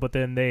battle, but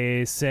then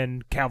they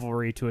send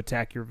cavalry to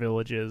attack your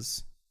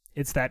villages.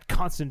 It's that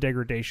constant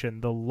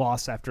degradation, the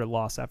loss after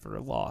loss after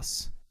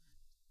loss.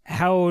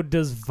 How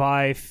does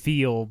Vi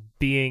feel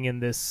being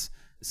in this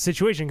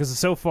situation? Because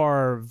so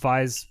far,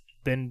 Vi's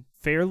been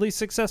fairly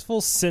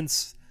successful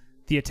since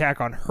the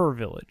attack on her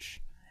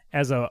village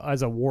as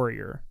a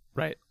warrior.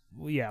 Right.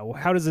 Yeah. Well,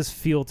 how does this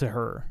feel to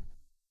her?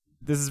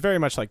 This is very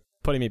much like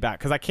putting me back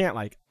because I can't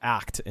like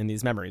act in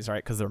these memories,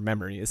 right? Because they're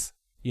memories,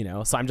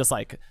 so I'm just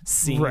like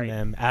seeing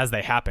them as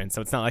they happen. So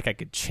it's not like I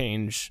could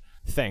change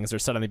things or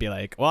suddenly be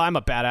like, well, I'm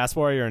a badass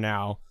warrior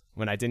now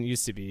when I didn't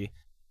used to be.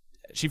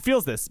 She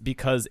feels this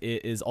because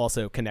it is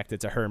also connected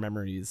to her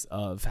memories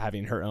of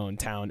having her own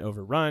town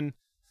overrun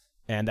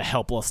and the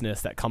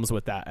helplessness that comes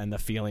with that and the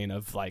feeling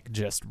of like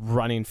just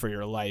running for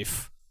your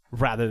life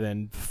rather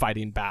than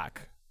fighting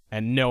back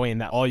and knowing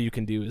that all you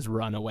can do is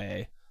run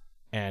away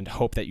and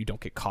hope that you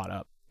don't get caught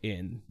up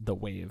in the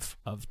wave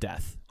of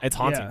death. It's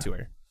haunting to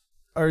her.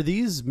 Are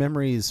these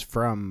memories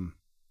from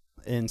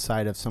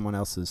inside of someone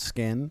else's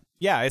skin?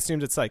 Yeah, I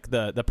assumed it's like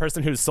the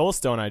person whose soul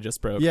stone I just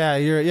broke. Yeah,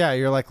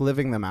 you're like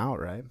living them out,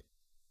 right?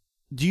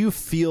 Do you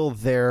feel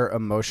their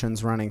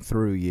emotions running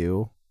through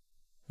you?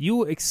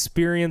 you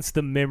experience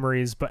the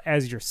memories, but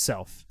as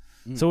yourself.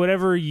 So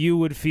whatever you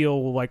would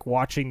feel like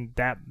watching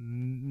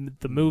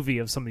the movie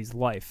of somebody's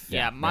life.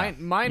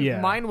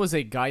 Mine was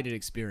a guided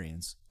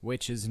experience,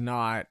 which is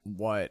not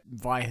what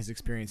Vi has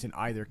experienced in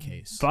either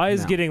case. Vi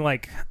is getting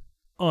like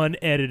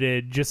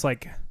unedited, just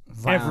like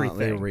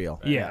Violently everything.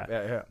 real.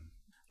 Yeah.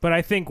 But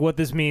I think what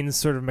this means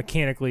sort of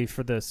mechanically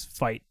for this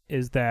fight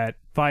is that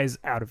Vi is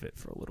out of it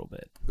for a little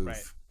bit. Right.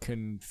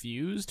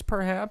 Confused,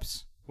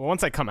 perhaps? Well,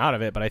 once I come out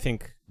of it, but I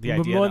think the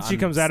idea Once she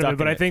comes out of it,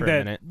 but I think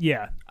that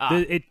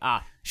minute.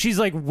 she's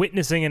like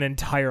witnessing an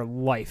entire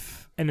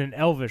life and an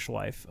elvish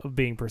life of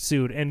being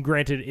pursued. And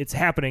granted, it's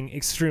happening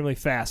extremely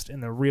fast in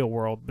the real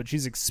world, but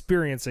she's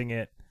experiencing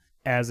it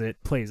as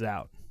it plays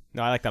out.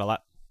 No, I like that a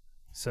lot.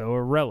 So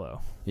Arello,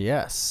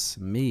 Yes,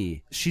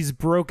 me. she's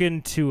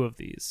broken 2 of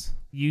these.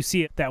 You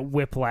see that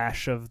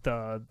whiplash of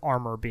the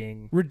armor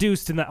being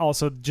reduced, and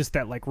also just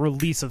that like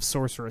release of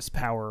sorceress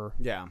power.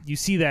 Yeah. You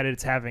see that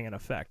it's having an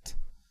effect.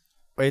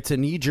 It's a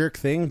knee-jerk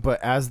thing,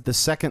 but as the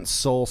second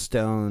soul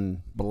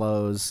stone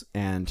blows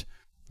and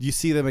you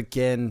see them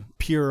again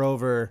peer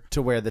over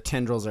to where the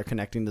tendrils are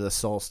connecting to the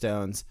soul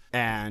stones,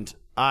 and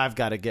I've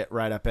got to get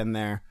right up in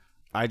there,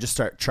 I just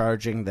start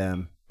charging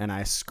them, and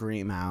I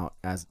scream out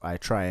as I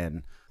try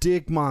and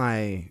dig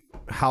my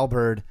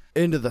halberd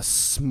into the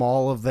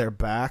small of their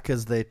back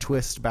as they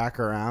twist back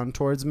around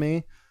towards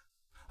me.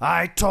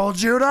 I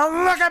told you to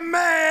look at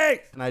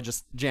me! And I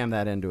just jam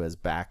that into his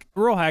back.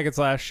 Roll hack and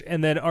slash,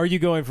 and then are you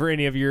going for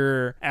any of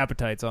your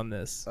appetites on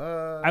this?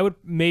 I would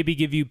maybe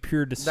give you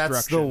pure destruction.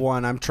 That's the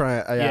one I'm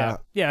trying.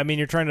 Yeah. I mean,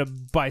 you're trying to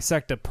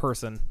bisect a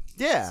person.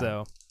 Yeah.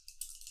 So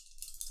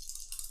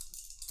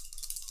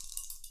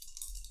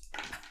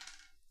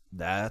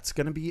That's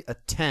going to be a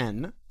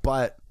 10,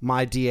 but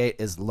my D8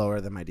 is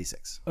lower than my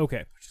D6.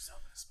 okay.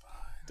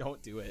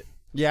 Don't do it.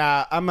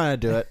 Yeah, I'm going to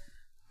do it.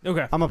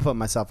 Okay. I'm going to put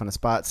myself in a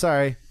spot.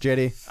 Sorry,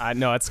 JD.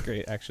 No, it's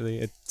great, actually.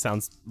 It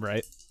sounds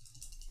right.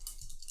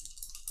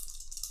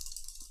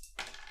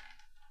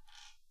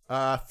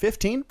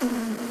 15?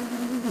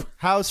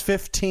 How's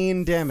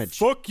 15 damage?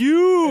 Fuck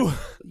you!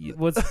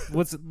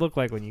 What's it look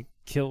like when you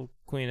kill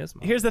Queen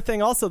Isma? Here's the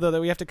thing also, though,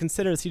 that we have to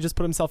consider is he just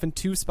put himself in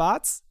 2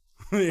 spots.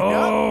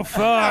 Oh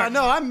fuck!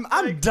 No, I'm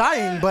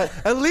dying, but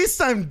at least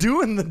I'm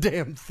doing the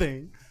damn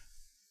thing.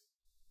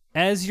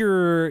 As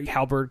your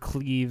halberd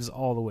cleaves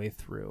all the way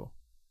through,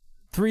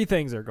 3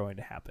 things are going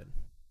to happen.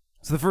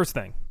 So the first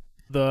thing,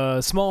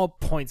 the small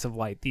points of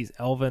light, these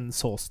elven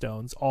soul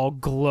stones, all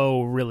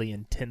glow really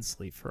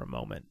intensely for a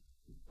moment.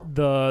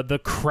 The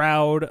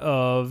crowd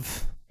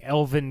of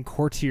elven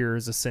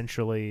courtiers,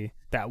 essentially,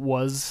 that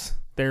was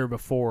there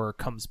before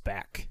comes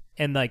back.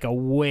 And like a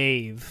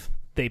wave,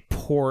 they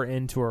pour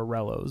into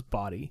Arello's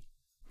body.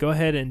 Go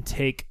ahead and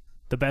take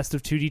the best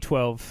of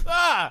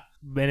 2d12.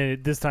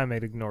 And this time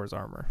it ignores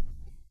armor.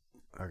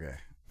 Okay.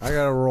 I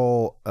got to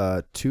roll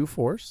 2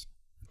 4s,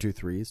 2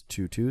 3s,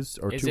 2 2s,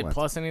 or 2 Is it 1s.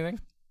 plus anything?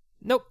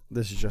 Nope.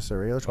 This is just a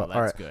regular 12. Well,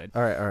 All that's right. good.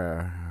 All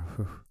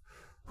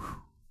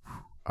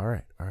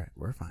right. All right.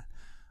 We're fine.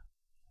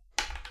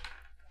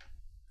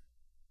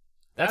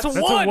 That's a That's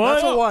a one. one?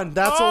 That's a 1.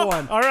 That's a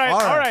 1. All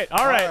right.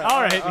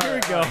 Here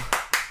we go.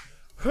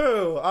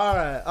 Whew. All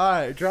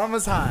right.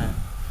 Drama's high.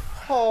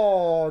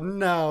 Oh,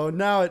 no.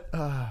 Now it...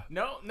 No.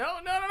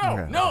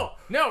 Okay.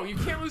 No, you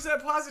can't lose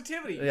that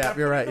positivity. You Yeah, gotta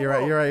you're put it right. in the You're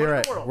world. Put it in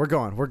right. the world. We're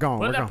going.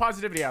 Put that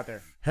positivity out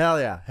there. Hell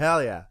yeah. 3!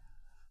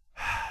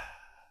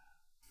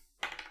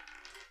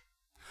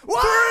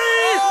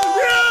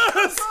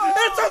 Yes!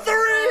 It's a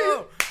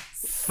 3!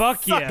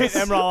 Fuck yes.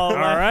 Emerald. All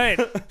right.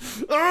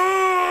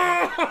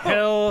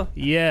 Hell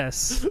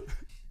yes.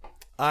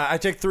 I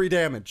take 3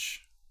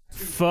 damage.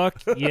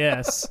 Fuck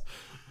yes.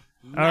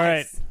 All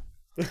right.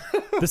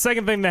 The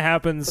second thing that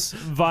happens,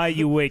 Vi,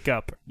 you wake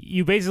up.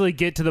 You basically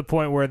get to the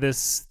point where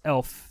this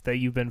elf that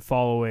you've been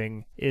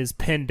following is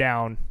pinned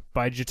down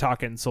by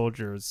Jatakan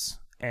soldiers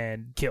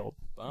and killed.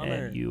 Bummer.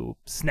 And you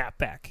snap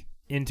back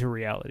into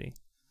reality.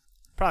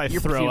 Probably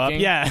You're throw up.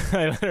 puking. Yeah,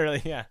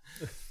 literally, yeah.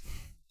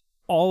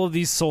 All of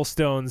these soul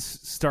stones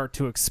start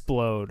to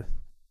explode,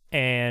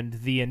 and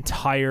the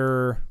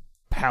entire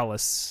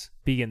palace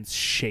begins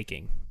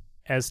shaking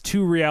as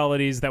 2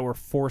 realities that were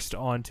forced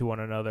onto one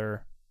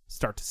another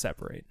start to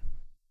separate.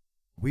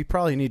 We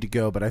probably need to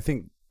go, but I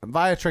think,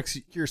 Viatrix,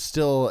 you're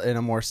still in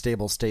a more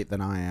stable state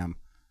than I am.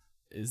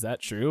 Is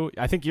that true?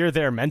 I think you're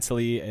there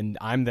mentally, and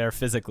I'm there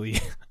physically.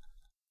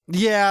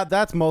 Yeah,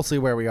 that's mostly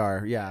where we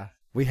are. Yeah,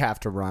 we have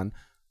to run.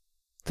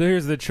 So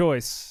here's the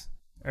choice.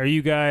 Are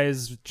you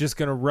guys just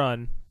going to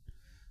run,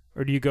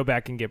 or do you go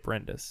back and get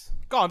Brendis?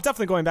 I'm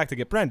definitely going back to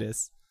get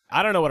Brendis.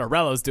 I don't know what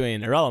Arello's doing.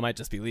 Arello might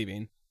just be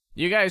leaving.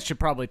 You guys should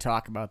probably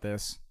talk about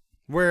this.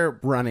 We're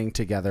running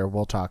together.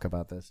 We'll talk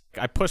about this.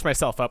 I push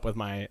myself up with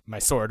my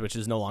sword, which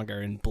is no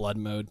longer in blood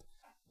mode,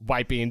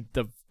 wiping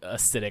the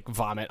acidic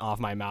vomit off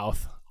my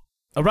mouth.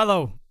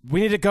 Arello, we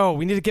need to go.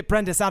 We need to get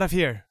Brendis out of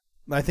here.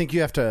 I think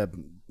you have to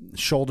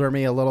shoulder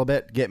me a little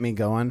bit, get me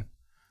going.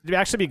 It'd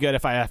actually be good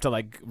if I have to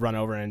like run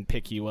over and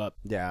pick you up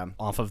Yeah.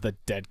 off of the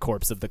dead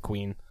corpse of the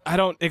queen. I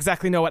don't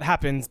exactly know what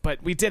happens,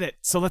 but we did it,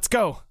 so let's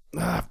go.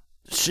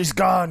 She's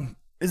gone.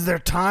 Is there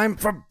time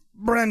for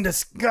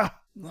Brendis?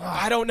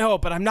 I don't know,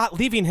 but I'm not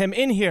leaving him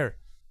in here.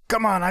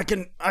 Come on, I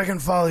can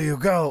follow you.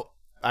 Go.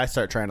 I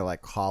start trying to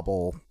like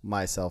hobble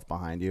myself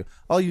behind you.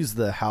 I'll use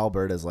the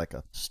halberd as like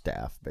a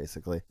staff,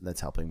 basically.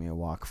 That's helping me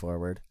walk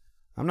forward.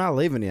 I'm not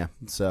leaving you.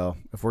 So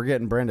if we're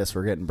getting Brendis,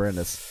 we're getting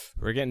Brendis.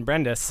 We're getting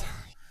Brendis.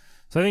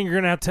 So I think you're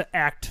going to have to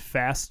act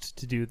fast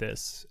to do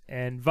this.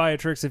 And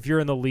Viatrix, if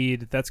you're in the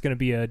lead, that's going to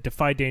be a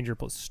Defy Danger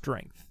plus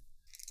Strength.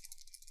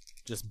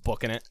 Just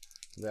booking it.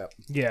 Yep.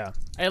 Yeah.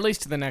 At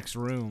least to the next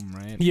room,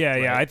 right? Yeah,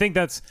 yeah. Right. I think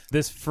that's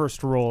this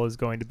first roll is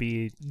going to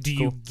be, do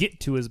you get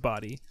to his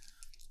body?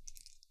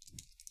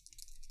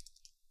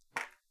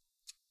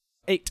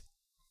 8.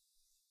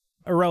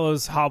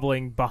 Arella's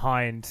hobbling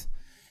behind,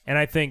 and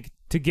I think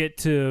to get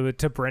to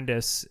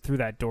Brendis through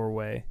that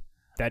doorway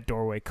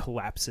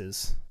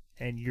collapses,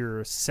 and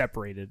you're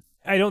separated.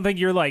 I don't think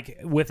you're like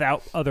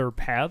without other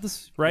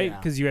paths, right? Yeah,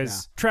 Because you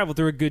guys traveled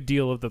through a good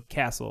deal of the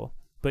castle,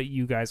 but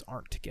you guys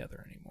aren't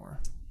together anymore.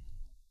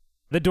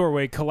 The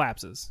doorway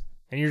collapses,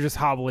 and you're just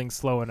hobbling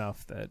slow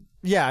enough that...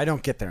 Yeah, I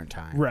don't get there in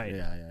time. Right.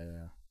 Yeah.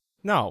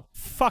 No,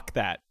 fuck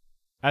that.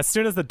 As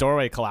soon as the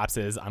doorway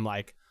collapses, I'm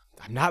like,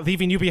 I'm not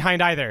leaving you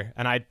behind either.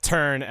 And I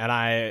turn and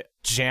I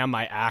jam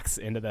my axe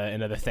into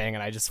the thing,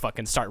 and I just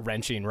fucking start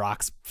wrenching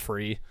rocks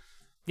free.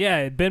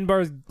 Yeah,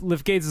 Benbar's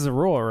lift gates is a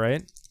roll,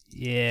 right?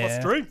 Yeah.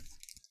 Strength.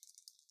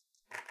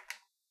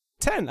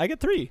 10. I get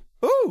 3.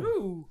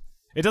 Ooh.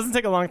 It doesn't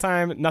take a long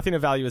time. Nothing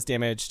of value is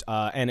damaged,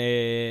 and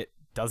it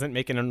doesn't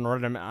make an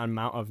inordinate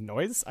amount of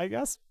noise, I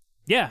guess.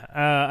 Yeah,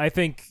 I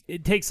think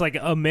it takes like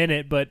a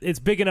minute, but it's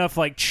big enough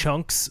like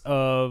chunks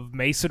of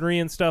masonry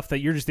and stuff that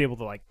you're just able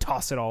to like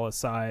toss it all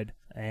aside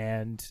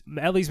and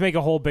at least make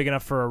a hole big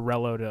enough for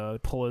Arello to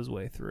pull his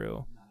way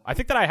through. I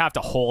think that I have to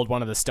hold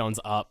one of the stones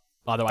up,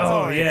 otherwise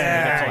Oh, it's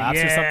gonna collapse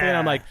or something. And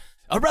I'm like,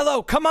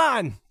 Arello, come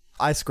on!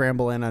 I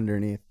scramble in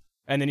underneath.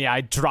 And then I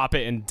drop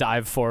it and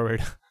dive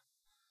forward.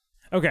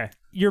 Okay,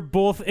 you're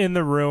both in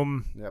the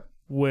room Yep.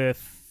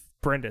 with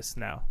Brendis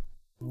now.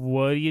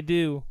 What do you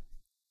do?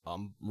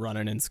 I'm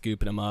running and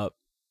scooping him up.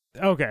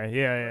 Okay,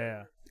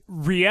 yeah.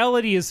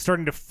 Reality is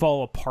starting to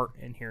fall apart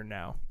in here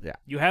now. Yeah.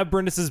 You have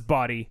Brendis's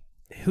body.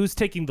 Who's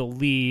taking the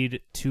lead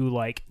to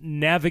like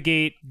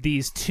navigate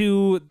these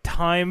two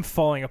time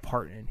falling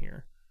apart in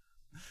here?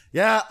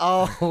 Yeah,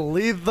 I'll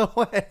lead the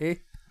way.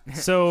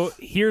 So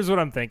here's what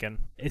I'm thinking.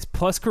 It's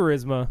plus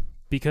charisma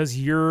because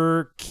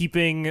you're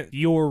keeping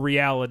your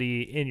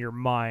reality in your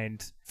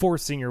mind,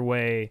 forcing your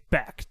way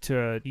back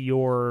to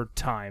your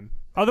time.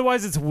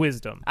 Otherwise, it's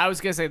wisdom. I was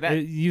gonna say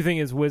that. You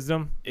think it's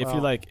wisdom? If you're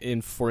like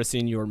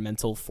enforcing your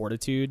mental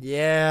fortitude.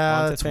 Yeah,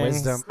 Onto that's things.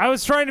 wisdom. I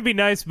was trying to be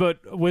nice, but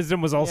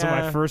wisdom was also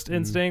my Yeah. first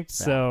instinct.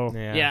 So,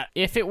 Yeah,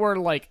 if it were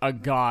like a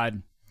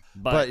god,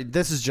 But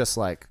this is just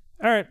like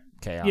all right.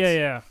 chaos.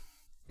 Yeah.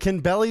 Can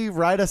Belly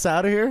ride us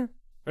out of here?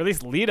 Or at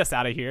least lead us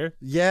out of here.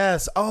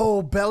 Yes.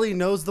 Oh, Belly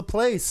knows the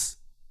place.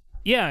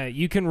 Yeah,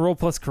 you can roll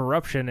plus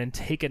corruption and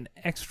take an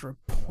extra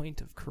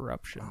point of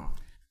corruption.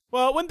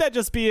 Well, wouldn't that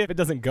just be if it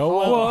doesn't go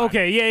well? Well,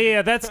 okay,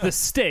 yeah, that's the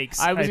stakes.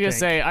 I was gonna think.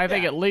 say I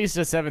think at least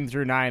a 7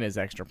 through 9 is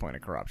extra point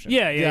of corruption.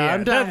 Yeah.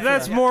 I'm down for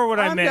That's that. more what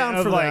I I'm meant. down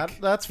of for like,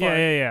 that. That's fine.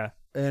 Yeah.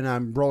 And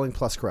I'm rolling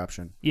plus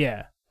corruption.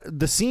 Yeah.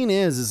 The scene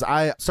is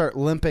I start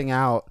limping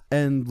out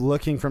and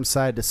looking from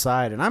side to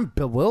side, and I'm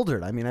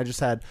bewildered. I mean, I just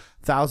had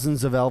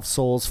thousands of elf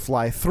souls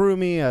fly through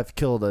me. I've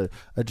killed a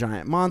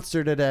giant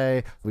monster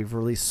today. We've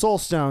released soul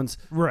stones.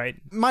 Right.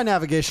 My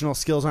navigational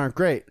skills aren't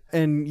great.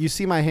 And you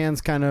see my hands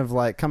kind of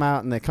like come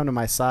out and they come to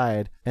my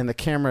side, and the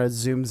camera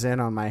zooms in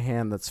on my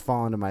hand that's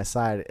fallen to my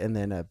side, and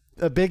then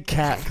a big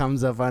cat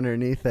comes up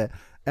underneath it,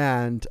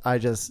 and I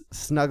just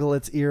snuggle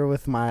its ear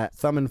with my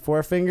thumb and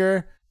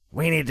forefinger.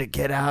 We need to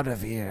get out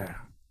of here.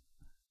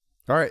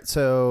 All right,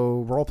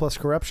 so roll plus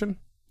corruption.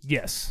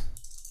 Yes.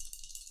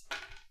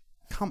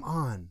 Come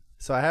on.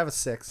 So I have a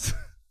 6.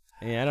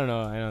 Yeah, I don't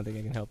know. I don't think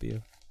I can help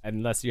you.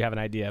 Unless you have an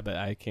idea, but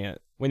I can't.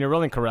 When you're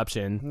rolling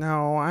corruption.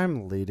 No,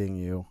 I'm leading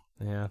you.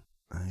 Yeah.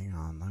 Hang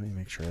on, let me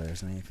make sure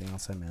there's anything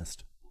else I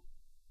missed.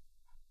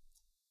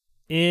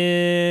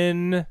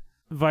 In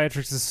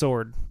Viatrix's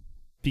sword,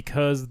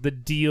 because the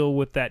deal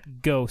with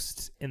that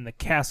ghost in the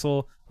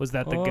castle was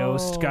that the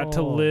ghost got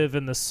to live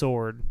in the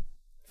sword.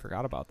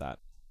 Forgot about that.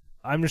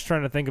 I'm just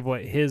trying to think of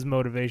what his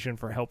motivation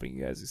for helping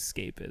you guys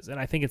escape is, and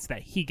I think it's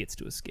that he gets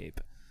to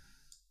escape.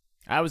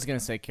 I was gonna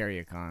say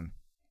Karyakon.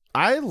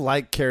 I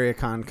like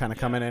Karyakon kind of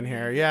coming in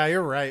here. Yeah,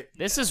 you're right.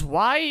 This is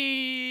why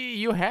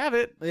you have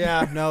it.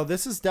 Yeah, no,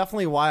 this is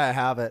definitely why I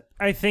have it.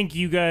 I think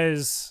you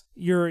guys,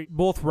 you're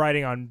both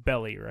riding on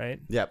Belly, right?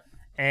 Yep.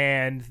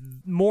 And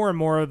more and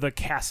more of the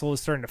castle is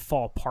starting to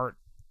fall apart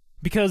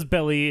because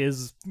Belly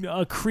is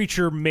a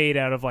creature made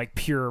out of like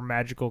pure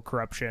magical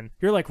corruption.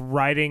 You're like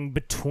riding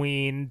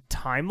between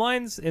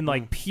timelines in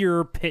like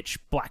pure pitch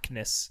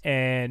blackness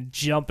and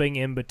jumping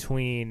in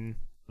between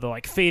the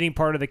like fading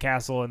part of the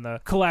castle and the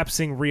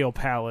collapsing real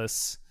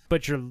palace,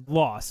 but you're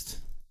lost.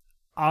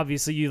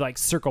 obviously you like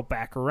circle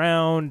back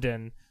around,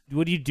 and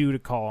what do you do to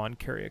call on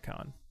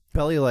Karyakon?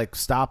 Belly like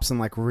stops and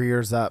like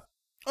rears up.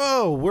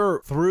 Oh,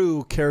 we're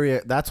through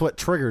Carrier. That's what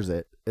triggers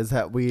it. Is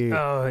that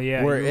we're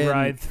you in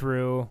ride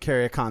through.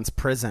 Karyakon's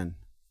prison.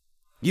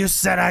 You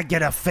said I'd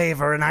get a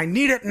favor, and I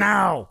need it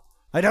now.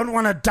 I don't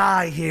want to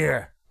die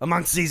here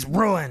amongst these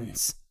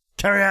ruins.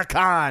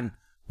 Karyakon,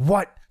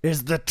 what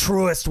is the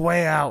truest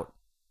way out?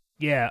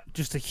 Yeah,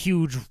 just a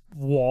huge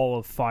wall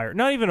of fire.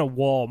 Not even a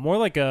wall, more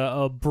like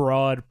a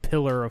broad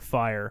pillar of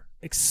fire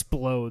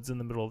explodes in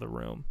the middle of the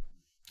room.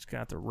 Just gonna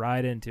have to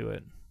ride into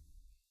it.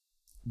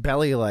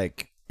 Belly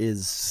like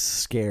is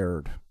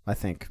scared, I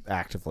think,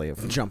 actively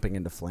of jumping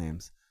into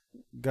flames.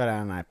 Go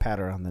down and I pat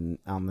her on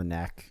the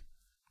neck.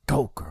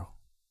 Go, girl.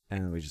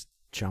 And we just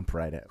jump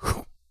right at.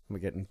 We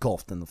get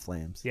engulfed in the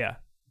flames. Yeah,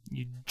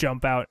 you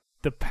jump out.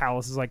 The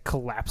palace is like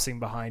collapsing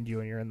behind you,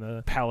 and you're in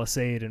the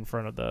palisade in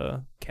front of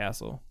the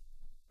castle,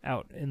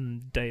 out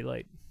in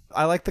daylight.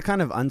 I like the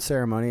kind of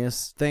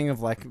unceremonious thing of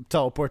like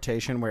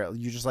teleportation where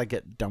you just like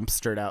get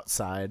dumpstered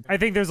outside. I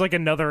think there's like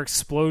another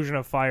explosion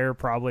of fire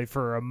probably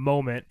for a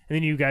moment, and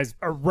then you guys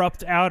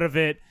erupt out of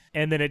it,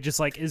 and then it just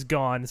like is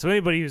gone. So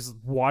anybody who's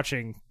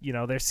watching,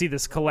 they see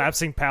this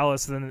collapsing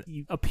palace, and then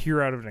you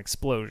appear out of an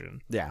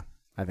explosion. Yeah,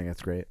 I think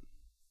that's great.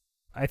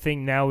 I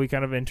think now we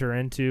kind of enter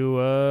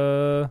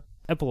into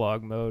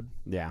epilogue mode.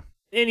 Yeah.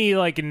 Any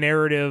like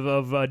narrative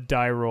of a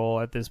die roll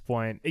at this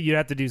point, you'd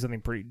have to do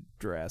something pretty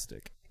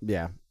drastic.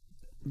 Yeah.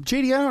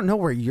 JD, I don't know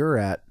where you're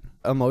at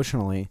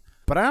emotionally,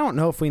 but I don't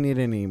know if we need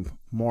any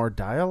more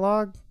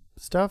dialogue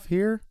stuff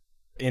here.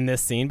 In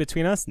this scene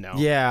between us? No.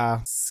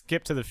 Yeah.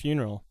 Skip to the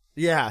funeral.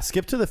 Yeah,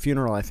 skip to the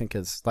funeral, I think,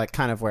 is like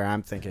kind of where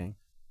I'm thinking.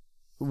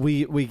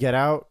 We get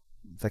out,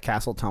 the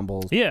castle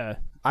tumbles. Yeah.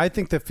 I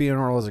think the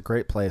funeral is a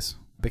great place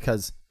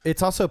because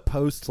it's also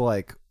post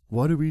like,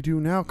 what do we do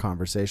now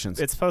conversations.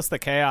 It's post the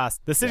chaos.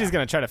 The city's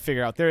going to try to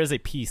figure out there is a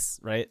peace,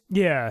 right?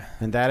 Yeah.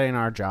 And that ain't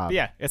our job. But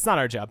yeah, it's not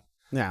our job.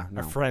 Yeah,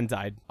 no. Our friend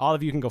died. All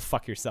of you can go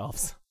fuck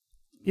yourselves.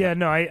 Yeah,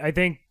 no, I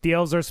think the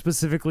elves are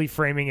specifically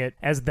framing it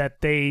as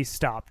that they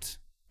stopped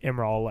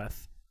Imra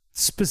Aleth.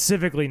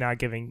 Specifically not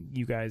giving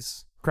you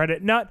guys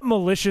credit. Not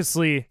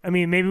maliciously. I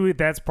mean, maybe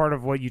that's part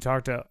of what you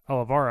talked to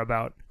Olivara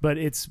about, but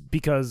it's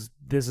because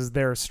this is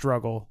their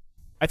struggle.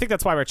 I think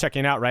that's why we're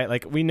checking out, right?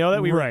 Like, we know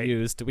that we were Right.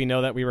 used. We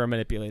know that we were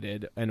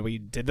manipulated, and we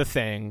did the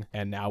thing,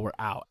 and now we're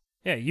out.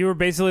 Yeah, you were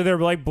basically their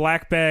like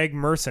black bag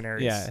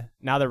mercenaries. Yeah.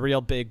 Now the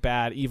real big,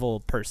 bad, evil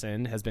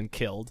person has been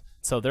killed.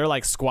 So they're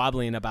like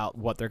squabbling about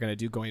what they're going to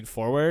do going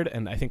forward.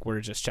 And I think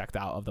we're just checked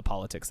out of the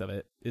politics of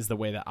it, is the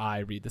way that I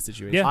read the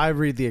situation. Yeah. I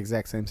read the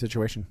exact same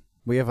situation.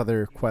 We have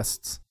other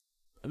quests.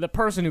 The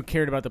person who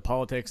cared about the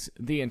politics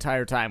the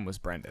entire time was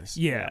Brendis.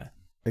 Yeah.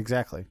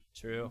 Exactly.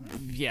 True.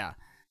 Yeah.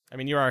 I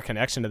mean, you're our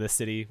connection to this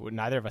city.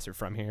 Neither of us are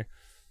from here.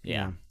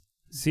 Yeah.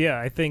 So yeah,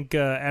 I think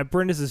at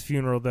Brindis'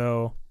 funeral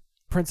though,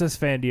 Princess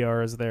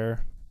Fandiar is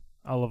there,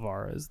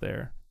 Olivara is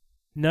there.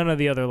 None of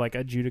the other like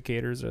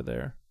adjudicators are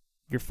there.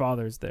 Your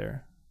father's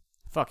there.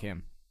 Fuck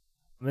him.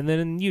 And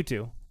then you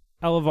two.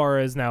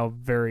 Olivara is now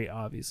very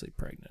obviously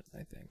pregnant,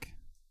 I think.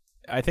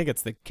 I think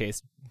it's the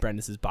case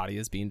Brendis' body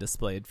is being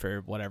displayed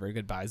for whatever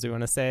goodbyes we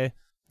want to say.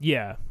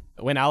 Yeah.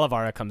 When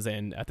Olivara comes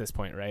in at this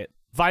point, right?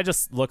 Vi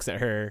just looks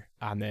at her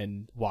and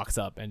then walks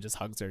up and just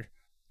hugs her.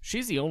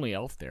 She's the only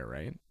elf there,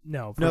 right?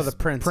 No, No, the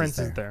prince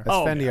is there.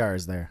 Oh, Esfendiar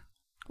is there.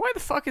 Why the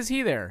fuck is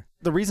he there?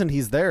 The reason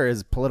he's there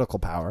is political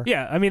power.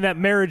 Yeah, I mean that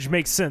marriage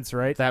makes sense,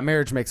 right? That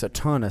marriage makes a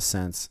ton of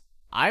sense.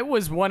 I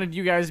wanted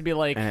you guys to be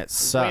like, And it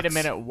sucks. wait a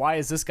minute, why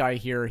is this guy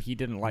here? He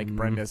didn't like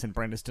Brendis, and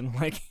Brendis didn't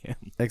like him.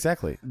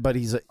 Exactly. But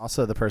he's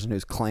also the person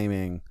who's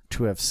claiming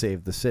to have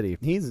saved the city.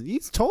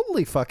 He's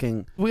totally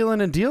fucking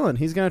wheeling and dealing.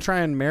 He's going to try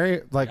and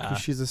marry, like,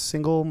 she's a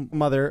single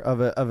mother of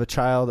a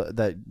child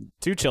that...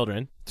 2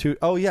 children.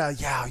 Oh, yeah,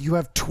 you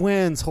have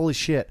twins. Holy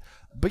shit.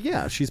 But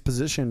yeah, she's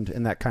positioned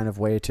in that kind of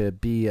way to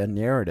be a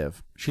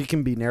narrative. She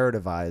can be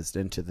narrativized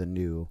into the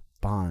new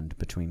bond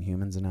between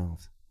humans and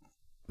elves.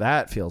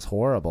 That feels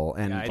horrible.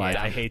 And Yeah, like,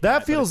 I hate that that,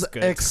 but feels it's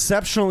good.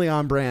 exceptionally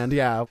on brand.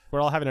 Yeah.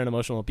 We're all having an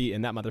emotional beat,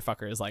 and that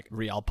motherfucker is like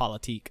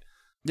realpolitik.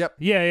 Yep.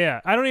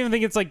 Yeah. I don't even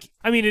think it's like,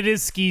 I mean, it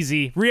is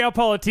skeezy.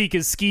 Realpolitik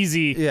is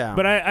skeezy. Yeah.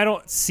 But I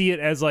don't see it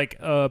as like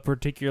a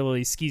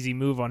particularly skeezy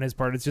move on his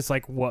part. It's just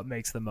like what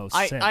makes the most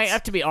sense. I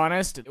have to be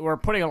honest, we're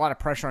putting a lot of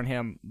pressure on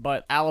him,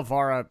 but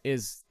Olivara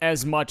is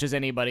as much as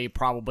anybody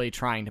probably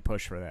trying to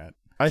push for that.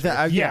 I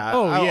think, yeah.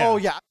 Oh, yeah.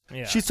 Yeah.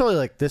 Yeah. She's totally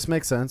like, this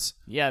makes sense.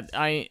 Yeah,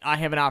 I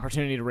have an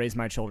opportunity to raise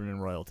my children in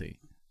royalty.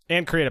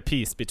 And create a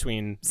peace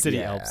between city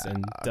Yeah. elves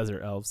and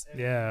desert elves.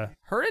 Yeah.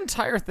 Her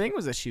entire thing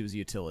was that she was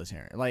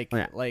utilitarian.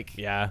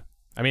 Yeah.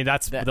 I mean,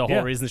 that's the whole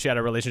yeah. reason she had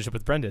a relationship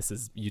with Brendis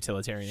is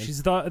utilitarian.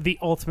 She's the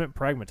ultimate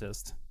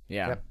pragmatist.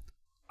 yeah. Yep.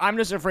 I'm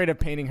just afraid of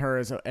painting her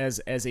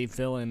as a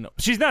villain.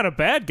 She's not a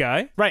bad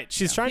guy. Right.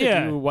 She's trying to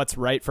Yeah. do what's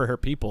right for her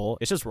people.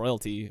 It's just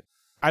royalty.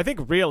 I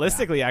think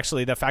realistically,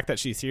 actually, the fact that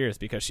she's here is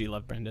because she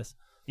loved Brendis.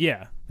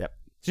 Yeah. Yep.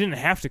 She didn't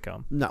have to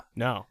come. No.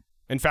 No.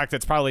 In fact,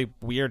 it's probably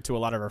weird to a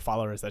lot of her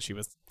followers that she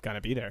was going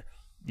to be there.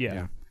 Yeah.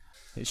 Yeah.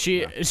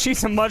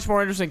 She's a much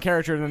more interesting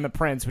character than the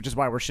prince, which is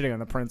why we're shitting on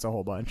the prince a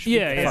whole bunch.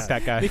 Yeah, Fuck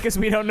that guy. Because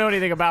we don't know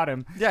anything about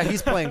him. Yeah,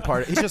 he's playing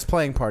part. He's just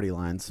playing party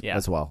lines Yeah.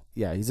 as well.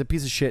 Yeah, he's a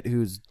piece of shit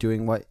who's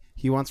doing what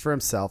he wants for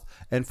himself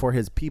and for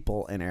his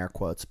people, in air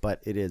quotes.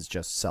 But it is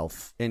just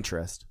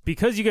self-interest.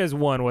 Because you guys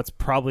won, what's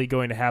probably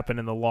going to happen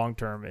in the long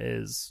term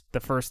is the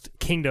first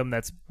kingdom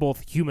that's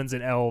both humans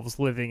and elves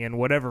living in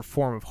whatever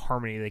form of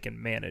harmony they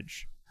can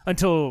manage.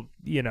 Until,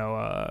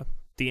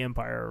 the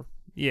Empire.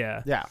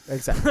 Yeah. Yeah,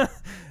 exactly.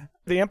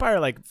 The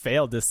Empire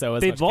failed to sow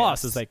as They've much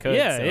lost. chaos as they could.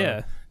 Yeah, so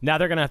yeah. Now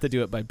they're gonna have to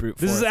do it by brute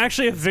force. This is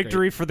actually a It's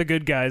victory for the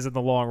good guys in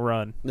the long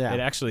run. Yeah, It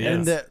actually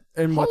and is.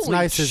 And what's Holy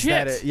nice is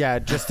that shit.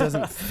 it just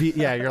doesn't feel.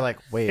 Yeah, you're like,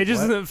 wait, It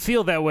just what? doesn't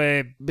feel that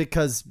way.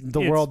 Because the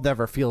It's- world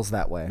never feels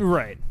that way.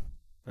 Right.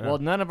 Well,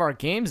 none of our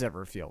games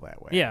ever feel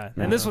that way. Yeah.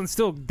 And this one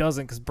still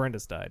doesn't because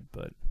Brenda's died,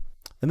 but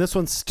And this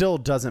one still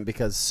doesn't,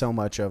 because so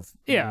much of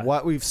Yeah.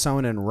 what we've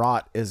sown and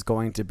wrought is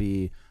going to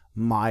be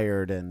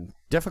mired in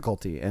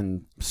difficulty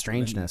and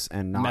strangeness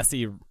and not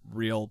messy,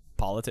 real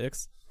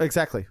politics.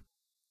 exactly.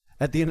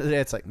 At the end of the day,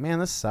 it's like, man,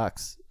 this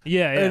sucks.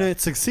 yeah. And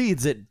it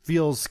succeeds. It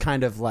feels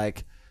kind of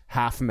like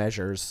half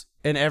measures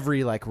in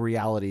every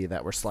reality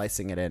that we're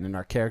slicing it in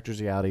our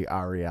character's reality,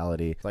 our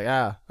reality. Like,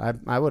 I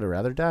would have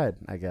rather died,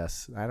 I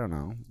guess. I don't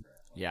know.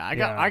 Yeah, I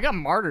Yeah. got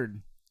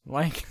martyred.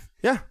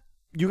 Yeah.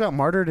 You got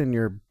martyred, and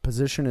your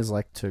position is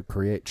to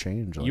create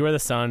change. You were the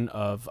son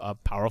of a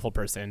powerful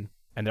person,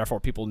 and therefore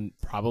people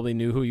probably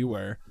knew who you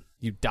were.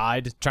 You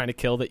died trying to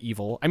kill the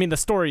evil. I mean, the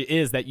story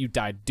is that you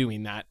died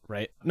doing that,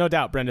 right? No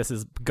doubt Brendis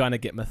is gonna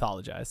get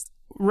mythologized.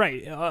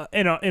 Right.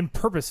 And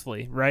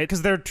purposefully, right?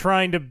 Because they're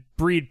trying to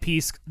breed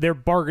peace. Their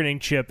bargaining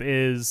chip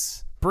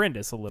is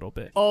Brindis a little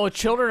bit. Oh,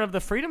 children of the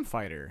freedom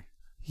fighter.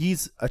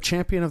 He's a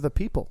champion of the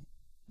people.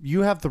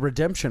 You have the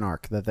redemption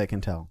arc that they can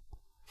tell.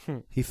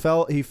 He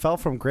fell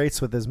from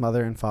grace with his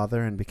mother and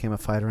father and became a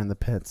fighter in the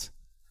pits.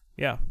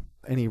 Yeah.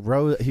 And he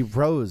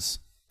rose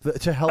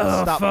to help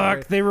Oh, stop.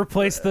 fuck. They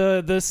replaced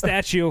the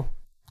statue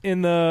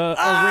in the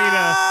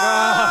arena.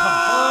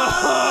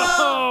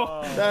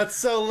 That's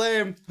so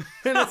lame.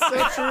 And it's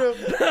so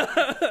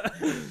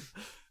true.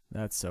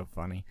 That's so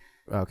funny.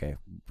 Okay,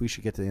 we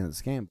should get to the end of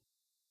this game.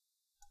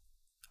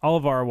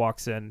 Olivar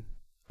walks in,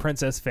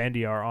 Princess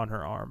Vandiar on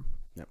her arm.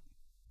 Yep.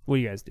 What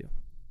do you guys do?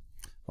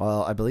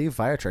 Well, I believe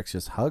Viatrix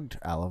just hugged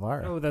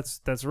Alavara. Oh,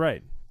 that's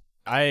right.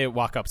 I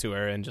walk up to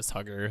her and just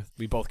hug her.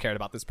 We both cared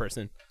about this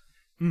person.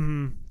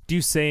 Mm-hmm. Do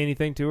you say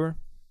anything to her?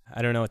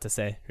 I don't know what to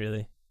say,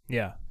 really.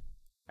 Yeah.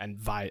 And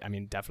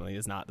definitely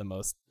is not the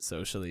most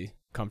socially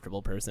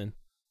comfortable person.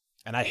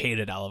 And I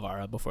hated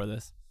Alavara before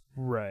this.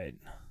 Right.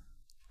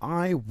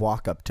 I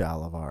walk up to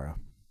Alavara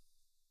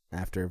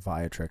after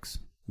Viatrix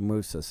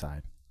moves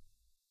aside.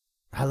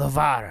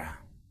 Alavara,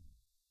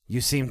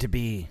 you seem to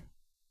be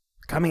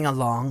coming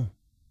along.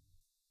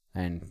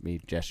 And he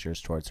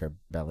gestures towards her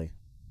belly.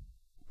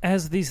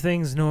 As these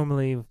things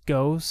normally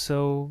go,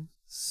 so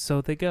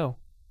they go.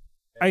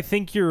 I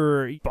think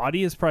your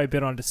body has probably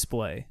been on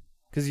display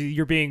because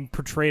you're being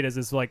portrayed as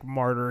this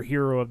martyr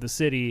hero of the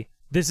city.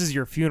 This is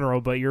your funeral,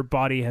 but your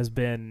body has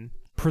been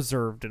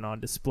preserved and on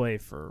display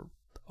for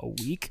a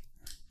week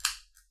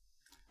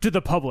to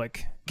the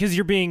public because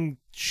you're being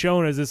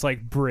shown as this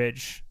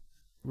bridge,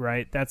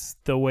 right? That's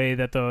the way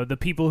that the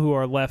people who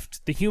are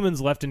left, the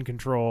humans left in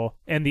control,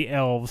 and the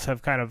elves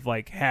have kind of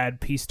had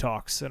peace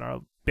talks and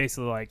are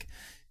basically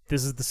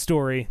this is the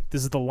story,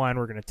 this is the line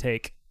we're going to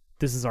take,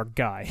 this is our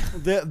guy.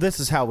 This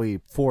is how we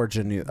forge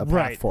a path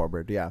Right.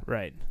 forward, yeah.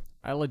 Right.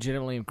 I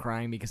legitimately am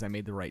crying because I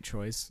made the right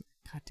choice.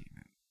 God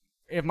damn it.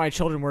 If my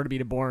children were to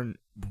be born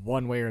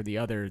one way or the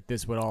other,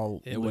 this would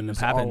all It wouldn't lose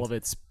have happened. all of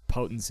its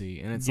potency.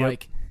 And it's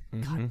Yep.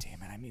 God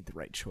damn it, I made the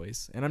right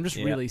choice. And I'm just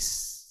Yeah.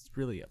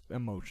 really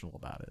emotional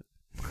about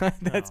it.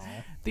 That's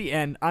the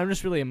end. I'm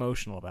just really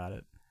emotional about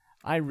it.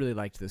 I really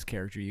liked this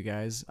character, you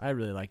guys. I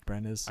really liked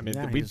Brenda's.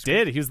 Yeah, we he's-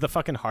 did. He was the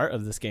fucking heart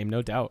of this game,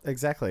 no doubt.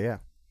 Exactly, yeah.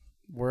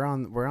 We're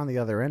on the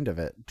other end of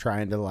it,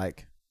 trying to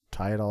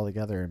tie it all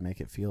together and make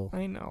it feel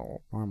I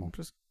know. normal. I'm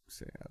just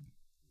sad.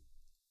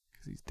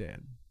 Because he's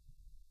dead.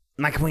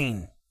 My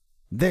queen,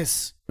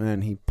 this.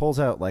 And he pulls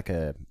out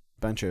a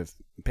bunch of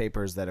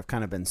papers that have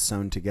kind of been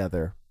sewn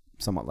together,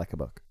 somewhat like a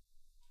book.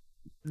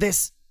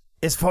 This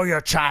is for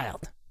your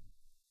child.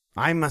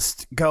 I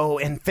must go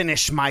and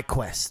finish my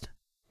quest.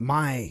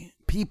 My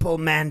people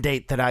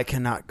mandate that I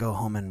cannot go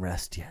home and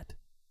rest yet.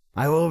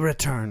 I will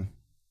return,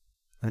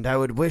 and I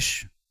would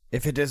wish,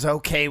 if it is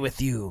okay with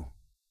you,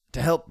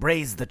 to help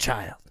raise the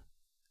child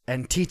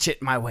and teach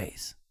it my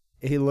ways.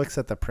 He looks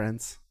at the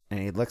prince, and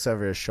he looks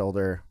over his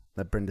shoulder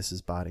at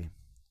Brindis's body.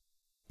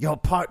 Your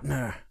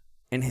partner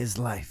in his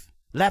life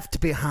left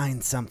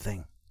behind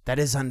something that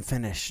is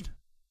unfinished.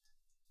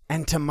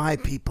 And to my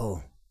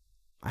people,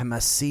 I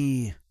must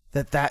see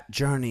that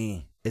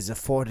journey is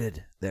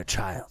afforded their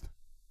child.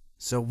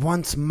 So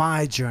once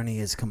my journey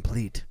is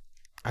complete,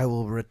 I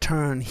will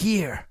return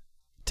here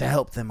to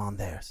help them on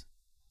theirs.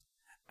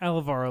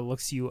 Alavara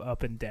looks you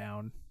up and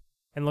down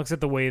and looks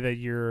at the way that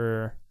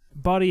your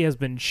body has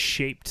been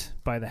shaped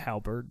by the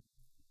halberd.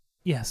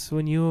 Yes,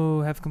 when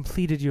you have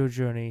completed your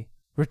journey,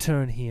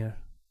 return here.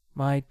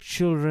 My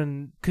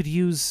children could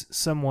use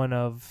someone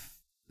of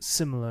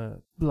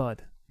similar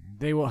blood.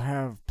 They will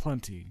have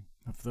plenty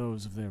of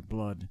those of their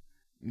blood.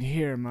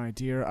 Here, my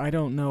dear, I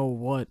don't know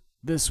what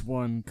this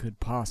one could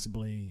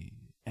possibly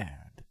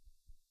add.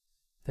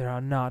 There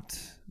are not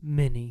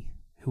many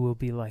who will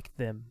be like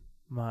them,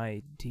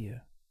 my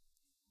dear.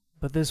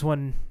 But this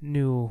one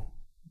knew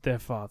their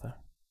father,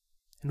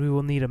 and we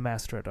will need a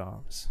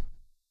master-at-arms.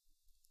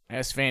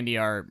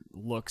 Asfandiar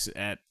looks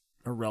at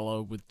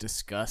Arello with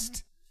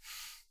disgust.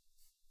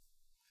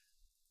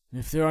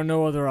 If there are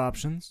no other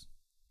options,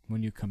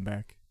 when you come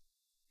back,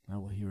 I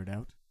will hear it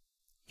out.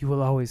 You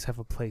will always have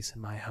a place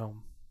in my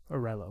home,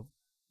 Arello.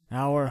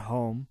 Our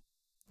home.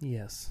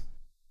 Yes.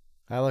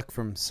 I look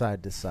from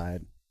side to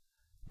side.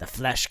 The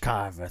flesh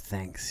carver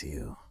thanks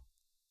you.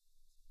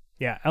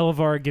 Yeah,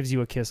 Elvar gives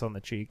you a kiss on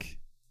the cheek.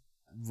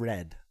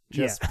 Red.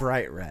 Just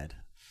bright red.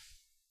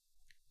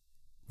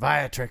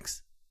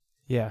 Viatrix,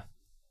 Yeah.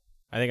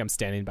 I think I'm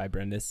standing by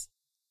Brindis.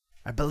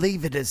 I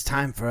believe it is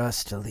time for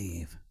us to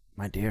leave,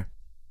 my dear.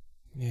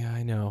 Yeah,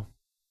 I know.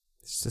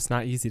 It's just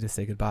not easy to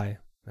say goodbye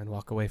and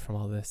walk away from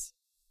all this.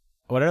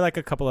 What are like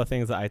a couple of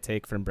things that I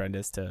take from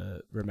Brindis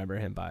to remember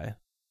him by?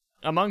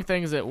 Among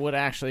things that would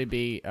actually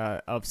be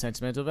of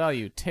sentimental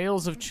value,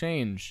 Tales of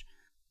Change.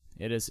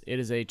 It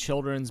is a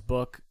children's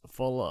book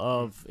full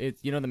of it.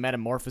 You know, the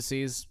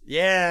Metamorphoses.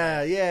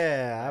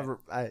 Yeah.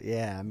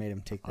 I made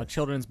him take A that.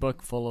 children's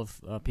book full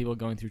of people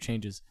going through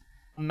changes.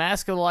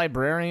 Mask of the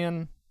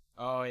Librarian.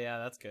 Oh, yeah,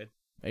 that's good.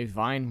 A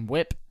Vine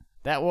Whip.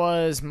 That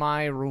was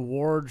my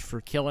reward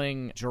for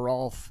killing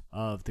Geralf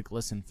of the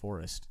Glisten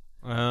Forest.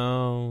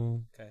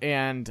 Oh. Okay.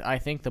 And I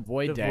think the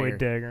Void Dagger. Void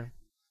Dagger.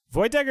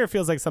 Void Dagger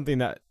feels like something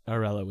that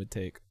Arella would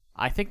take.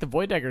 I think the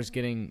Void Dagger's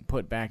getting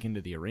put back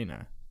into the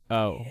arena.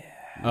 Oh.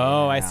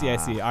 Oh, I see. All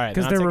right.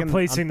 Because then I'm they're taking-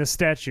 replacing the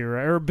statue,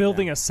 right? Or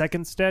building a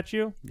second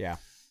statue Yeah.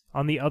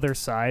 on the other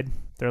side.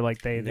 They're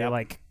like they Yep.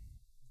 like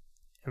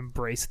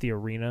embrace the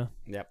arena.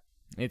 Yep.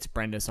 It's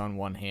Brendis on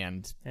one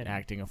hand And-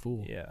 acting a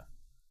fool. Yeah.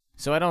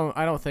 So I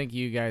don't think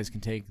you guys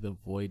can take the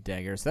Void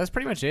Dagger. So that's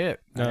pretty much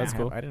it. No, that's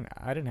cool. I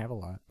didn't have a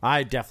lot.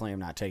 I definitely am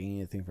not taking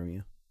anything from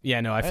you.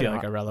 Yeah, no, I feel I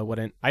like don't- Arella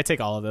wouldn't. I take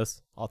all of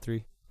this, all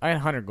three. I had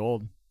 100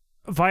 gold.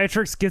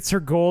 Viatrix gets her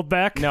gold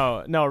back.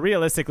 No,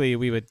 realistically,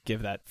 we would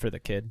give that for the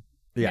kid.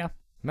 Yeah.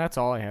 That's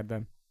all I had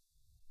then.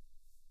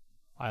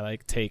 I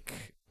like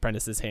take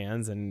Prentice's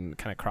hands and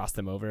kind of cross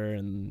them over,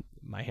 and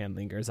my hand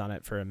lingers on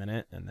it for a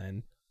minute, and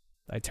then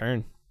I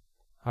turn.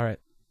 All right,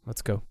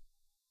 let's go.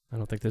 I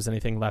don't think there's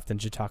anything left in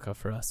Jataka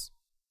for us.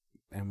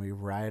 And we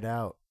ride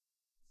out.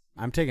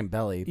 I'm taking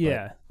Belly. But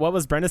Yeah. What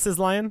was Brendis's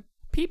lion?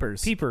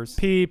 Peepers. Peepers.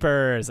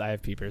 Peepers. I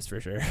have peepers for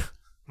sure.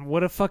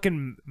 What a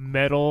fucking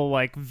metal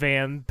like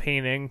van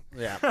painting.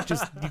 Yeah.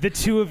 Just the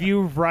two of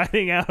you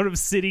riding out of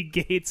city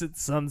gates at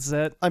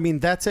sunset. I mean,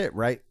 that's it,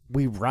 right?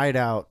 We ride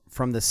out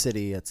from the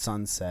city at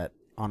sunset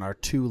on our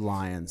two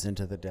lions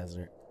into the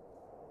desert.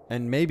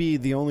 And maybe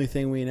the only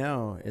thing we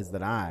know is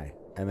that I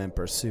am in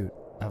pursuit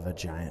of a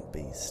giant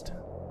beast.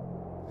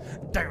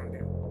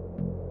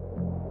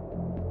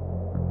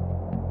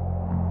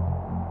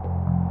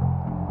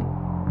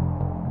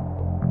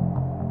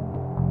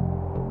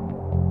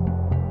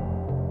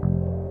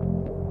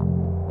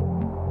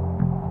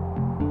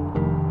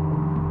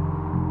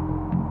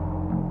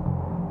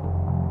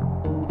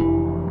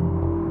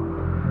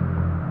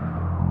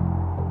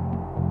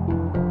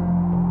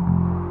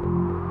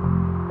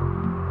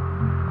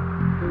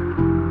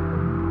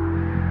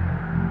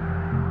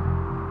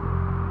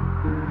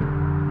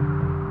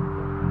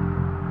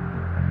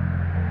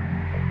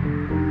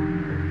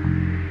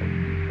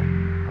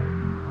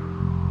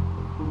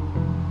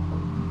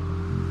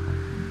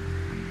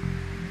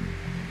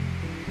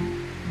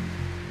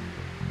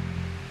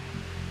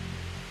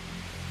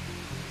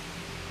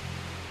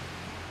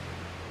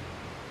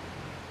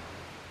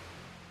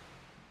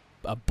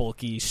 A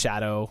bulky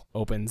shadow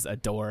opens a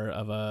door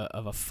of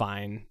a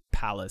fine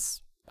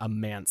palace, a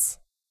manse,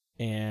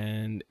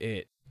 and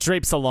it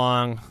drapes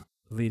along,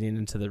 leading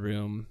into the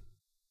room,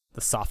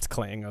 the soft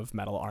clang of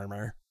metal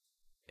armor.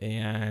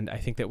 And I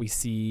think that we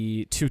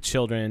see two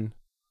children,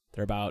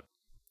 they're about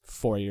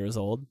 4 years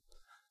old,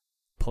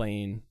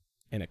 playing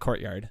in a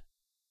courtyard.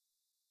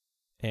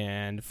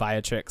 And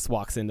Viatrix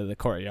walks into the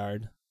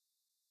courtyard.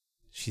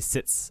 She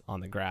sits on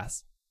the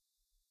grass.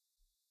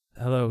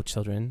 Hello,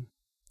 children.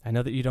 I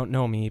know that you don't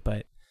know me,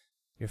 but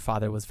your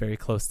father was very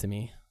close to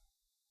me.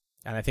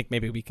 And I think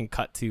maybe we can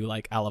cut to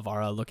like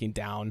Alavara looking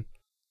down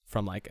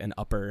from like an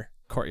upper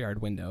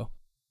courtyard window.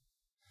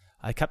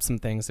 I kept some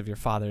things of your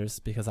father's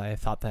because I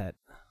thought that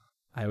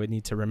I would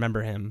need to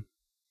remember him,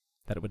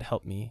 that it would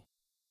help me.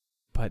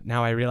 But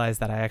now I realize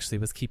that I actually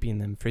was keeping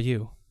them for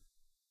you.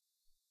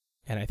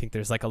 And I think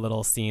there's like a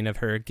little scene of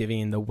her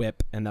giving the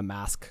whip and the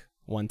mask,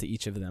 one to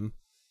each of them.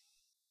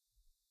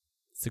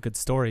 It's a good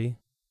story.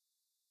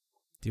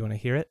 Do you want to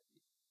hear it?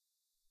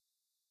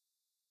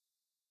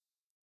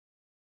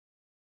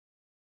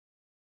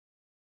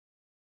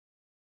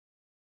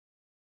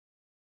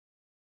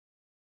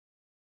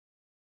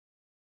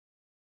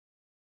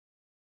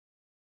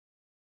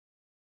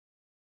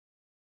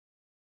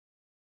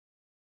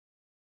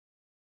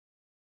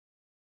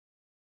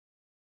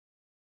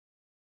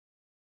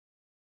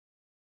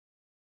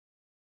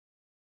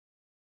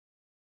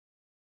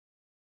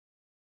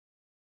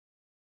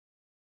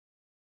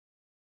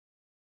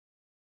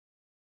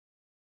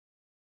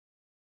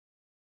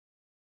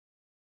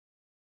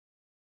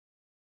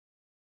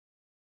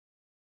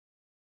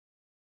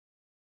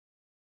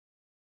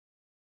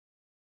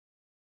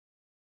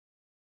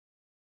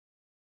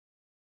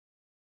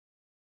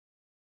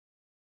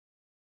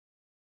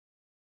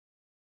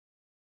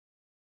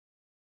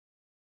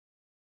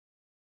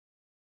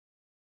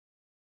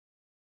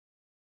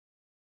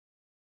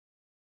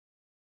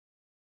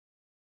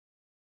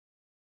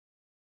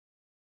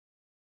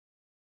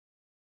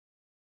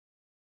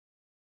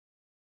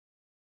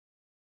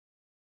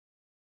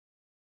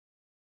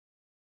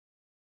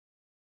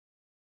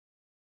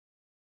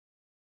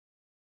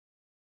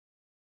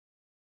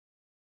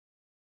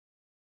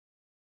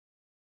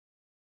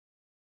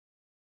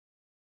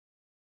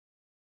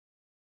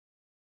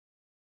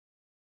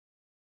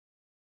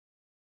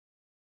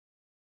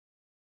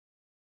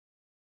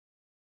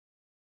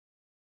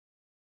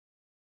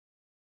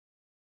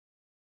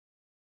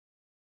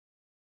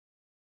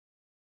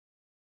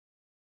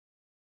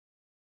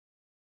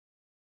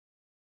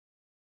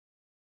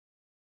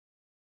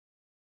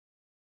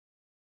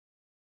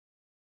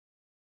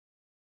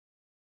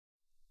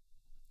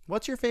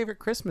 What's your favorite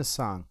Christmas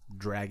song?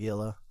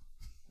 Dragula.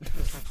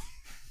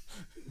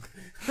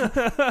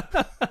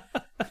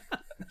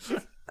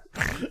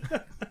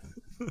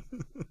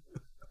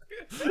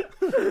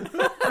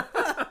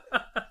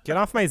 Get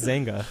off my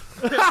Zanga.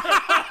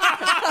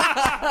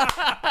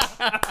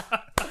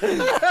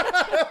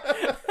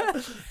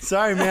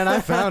 Sorry, man,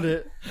 I found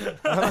it.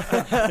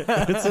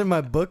 It's in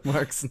my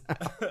bookmarks now.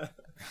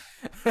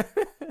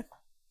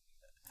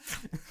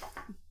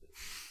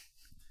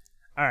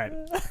 All right.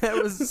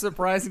 That was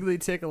surprisingly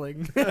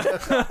tickling.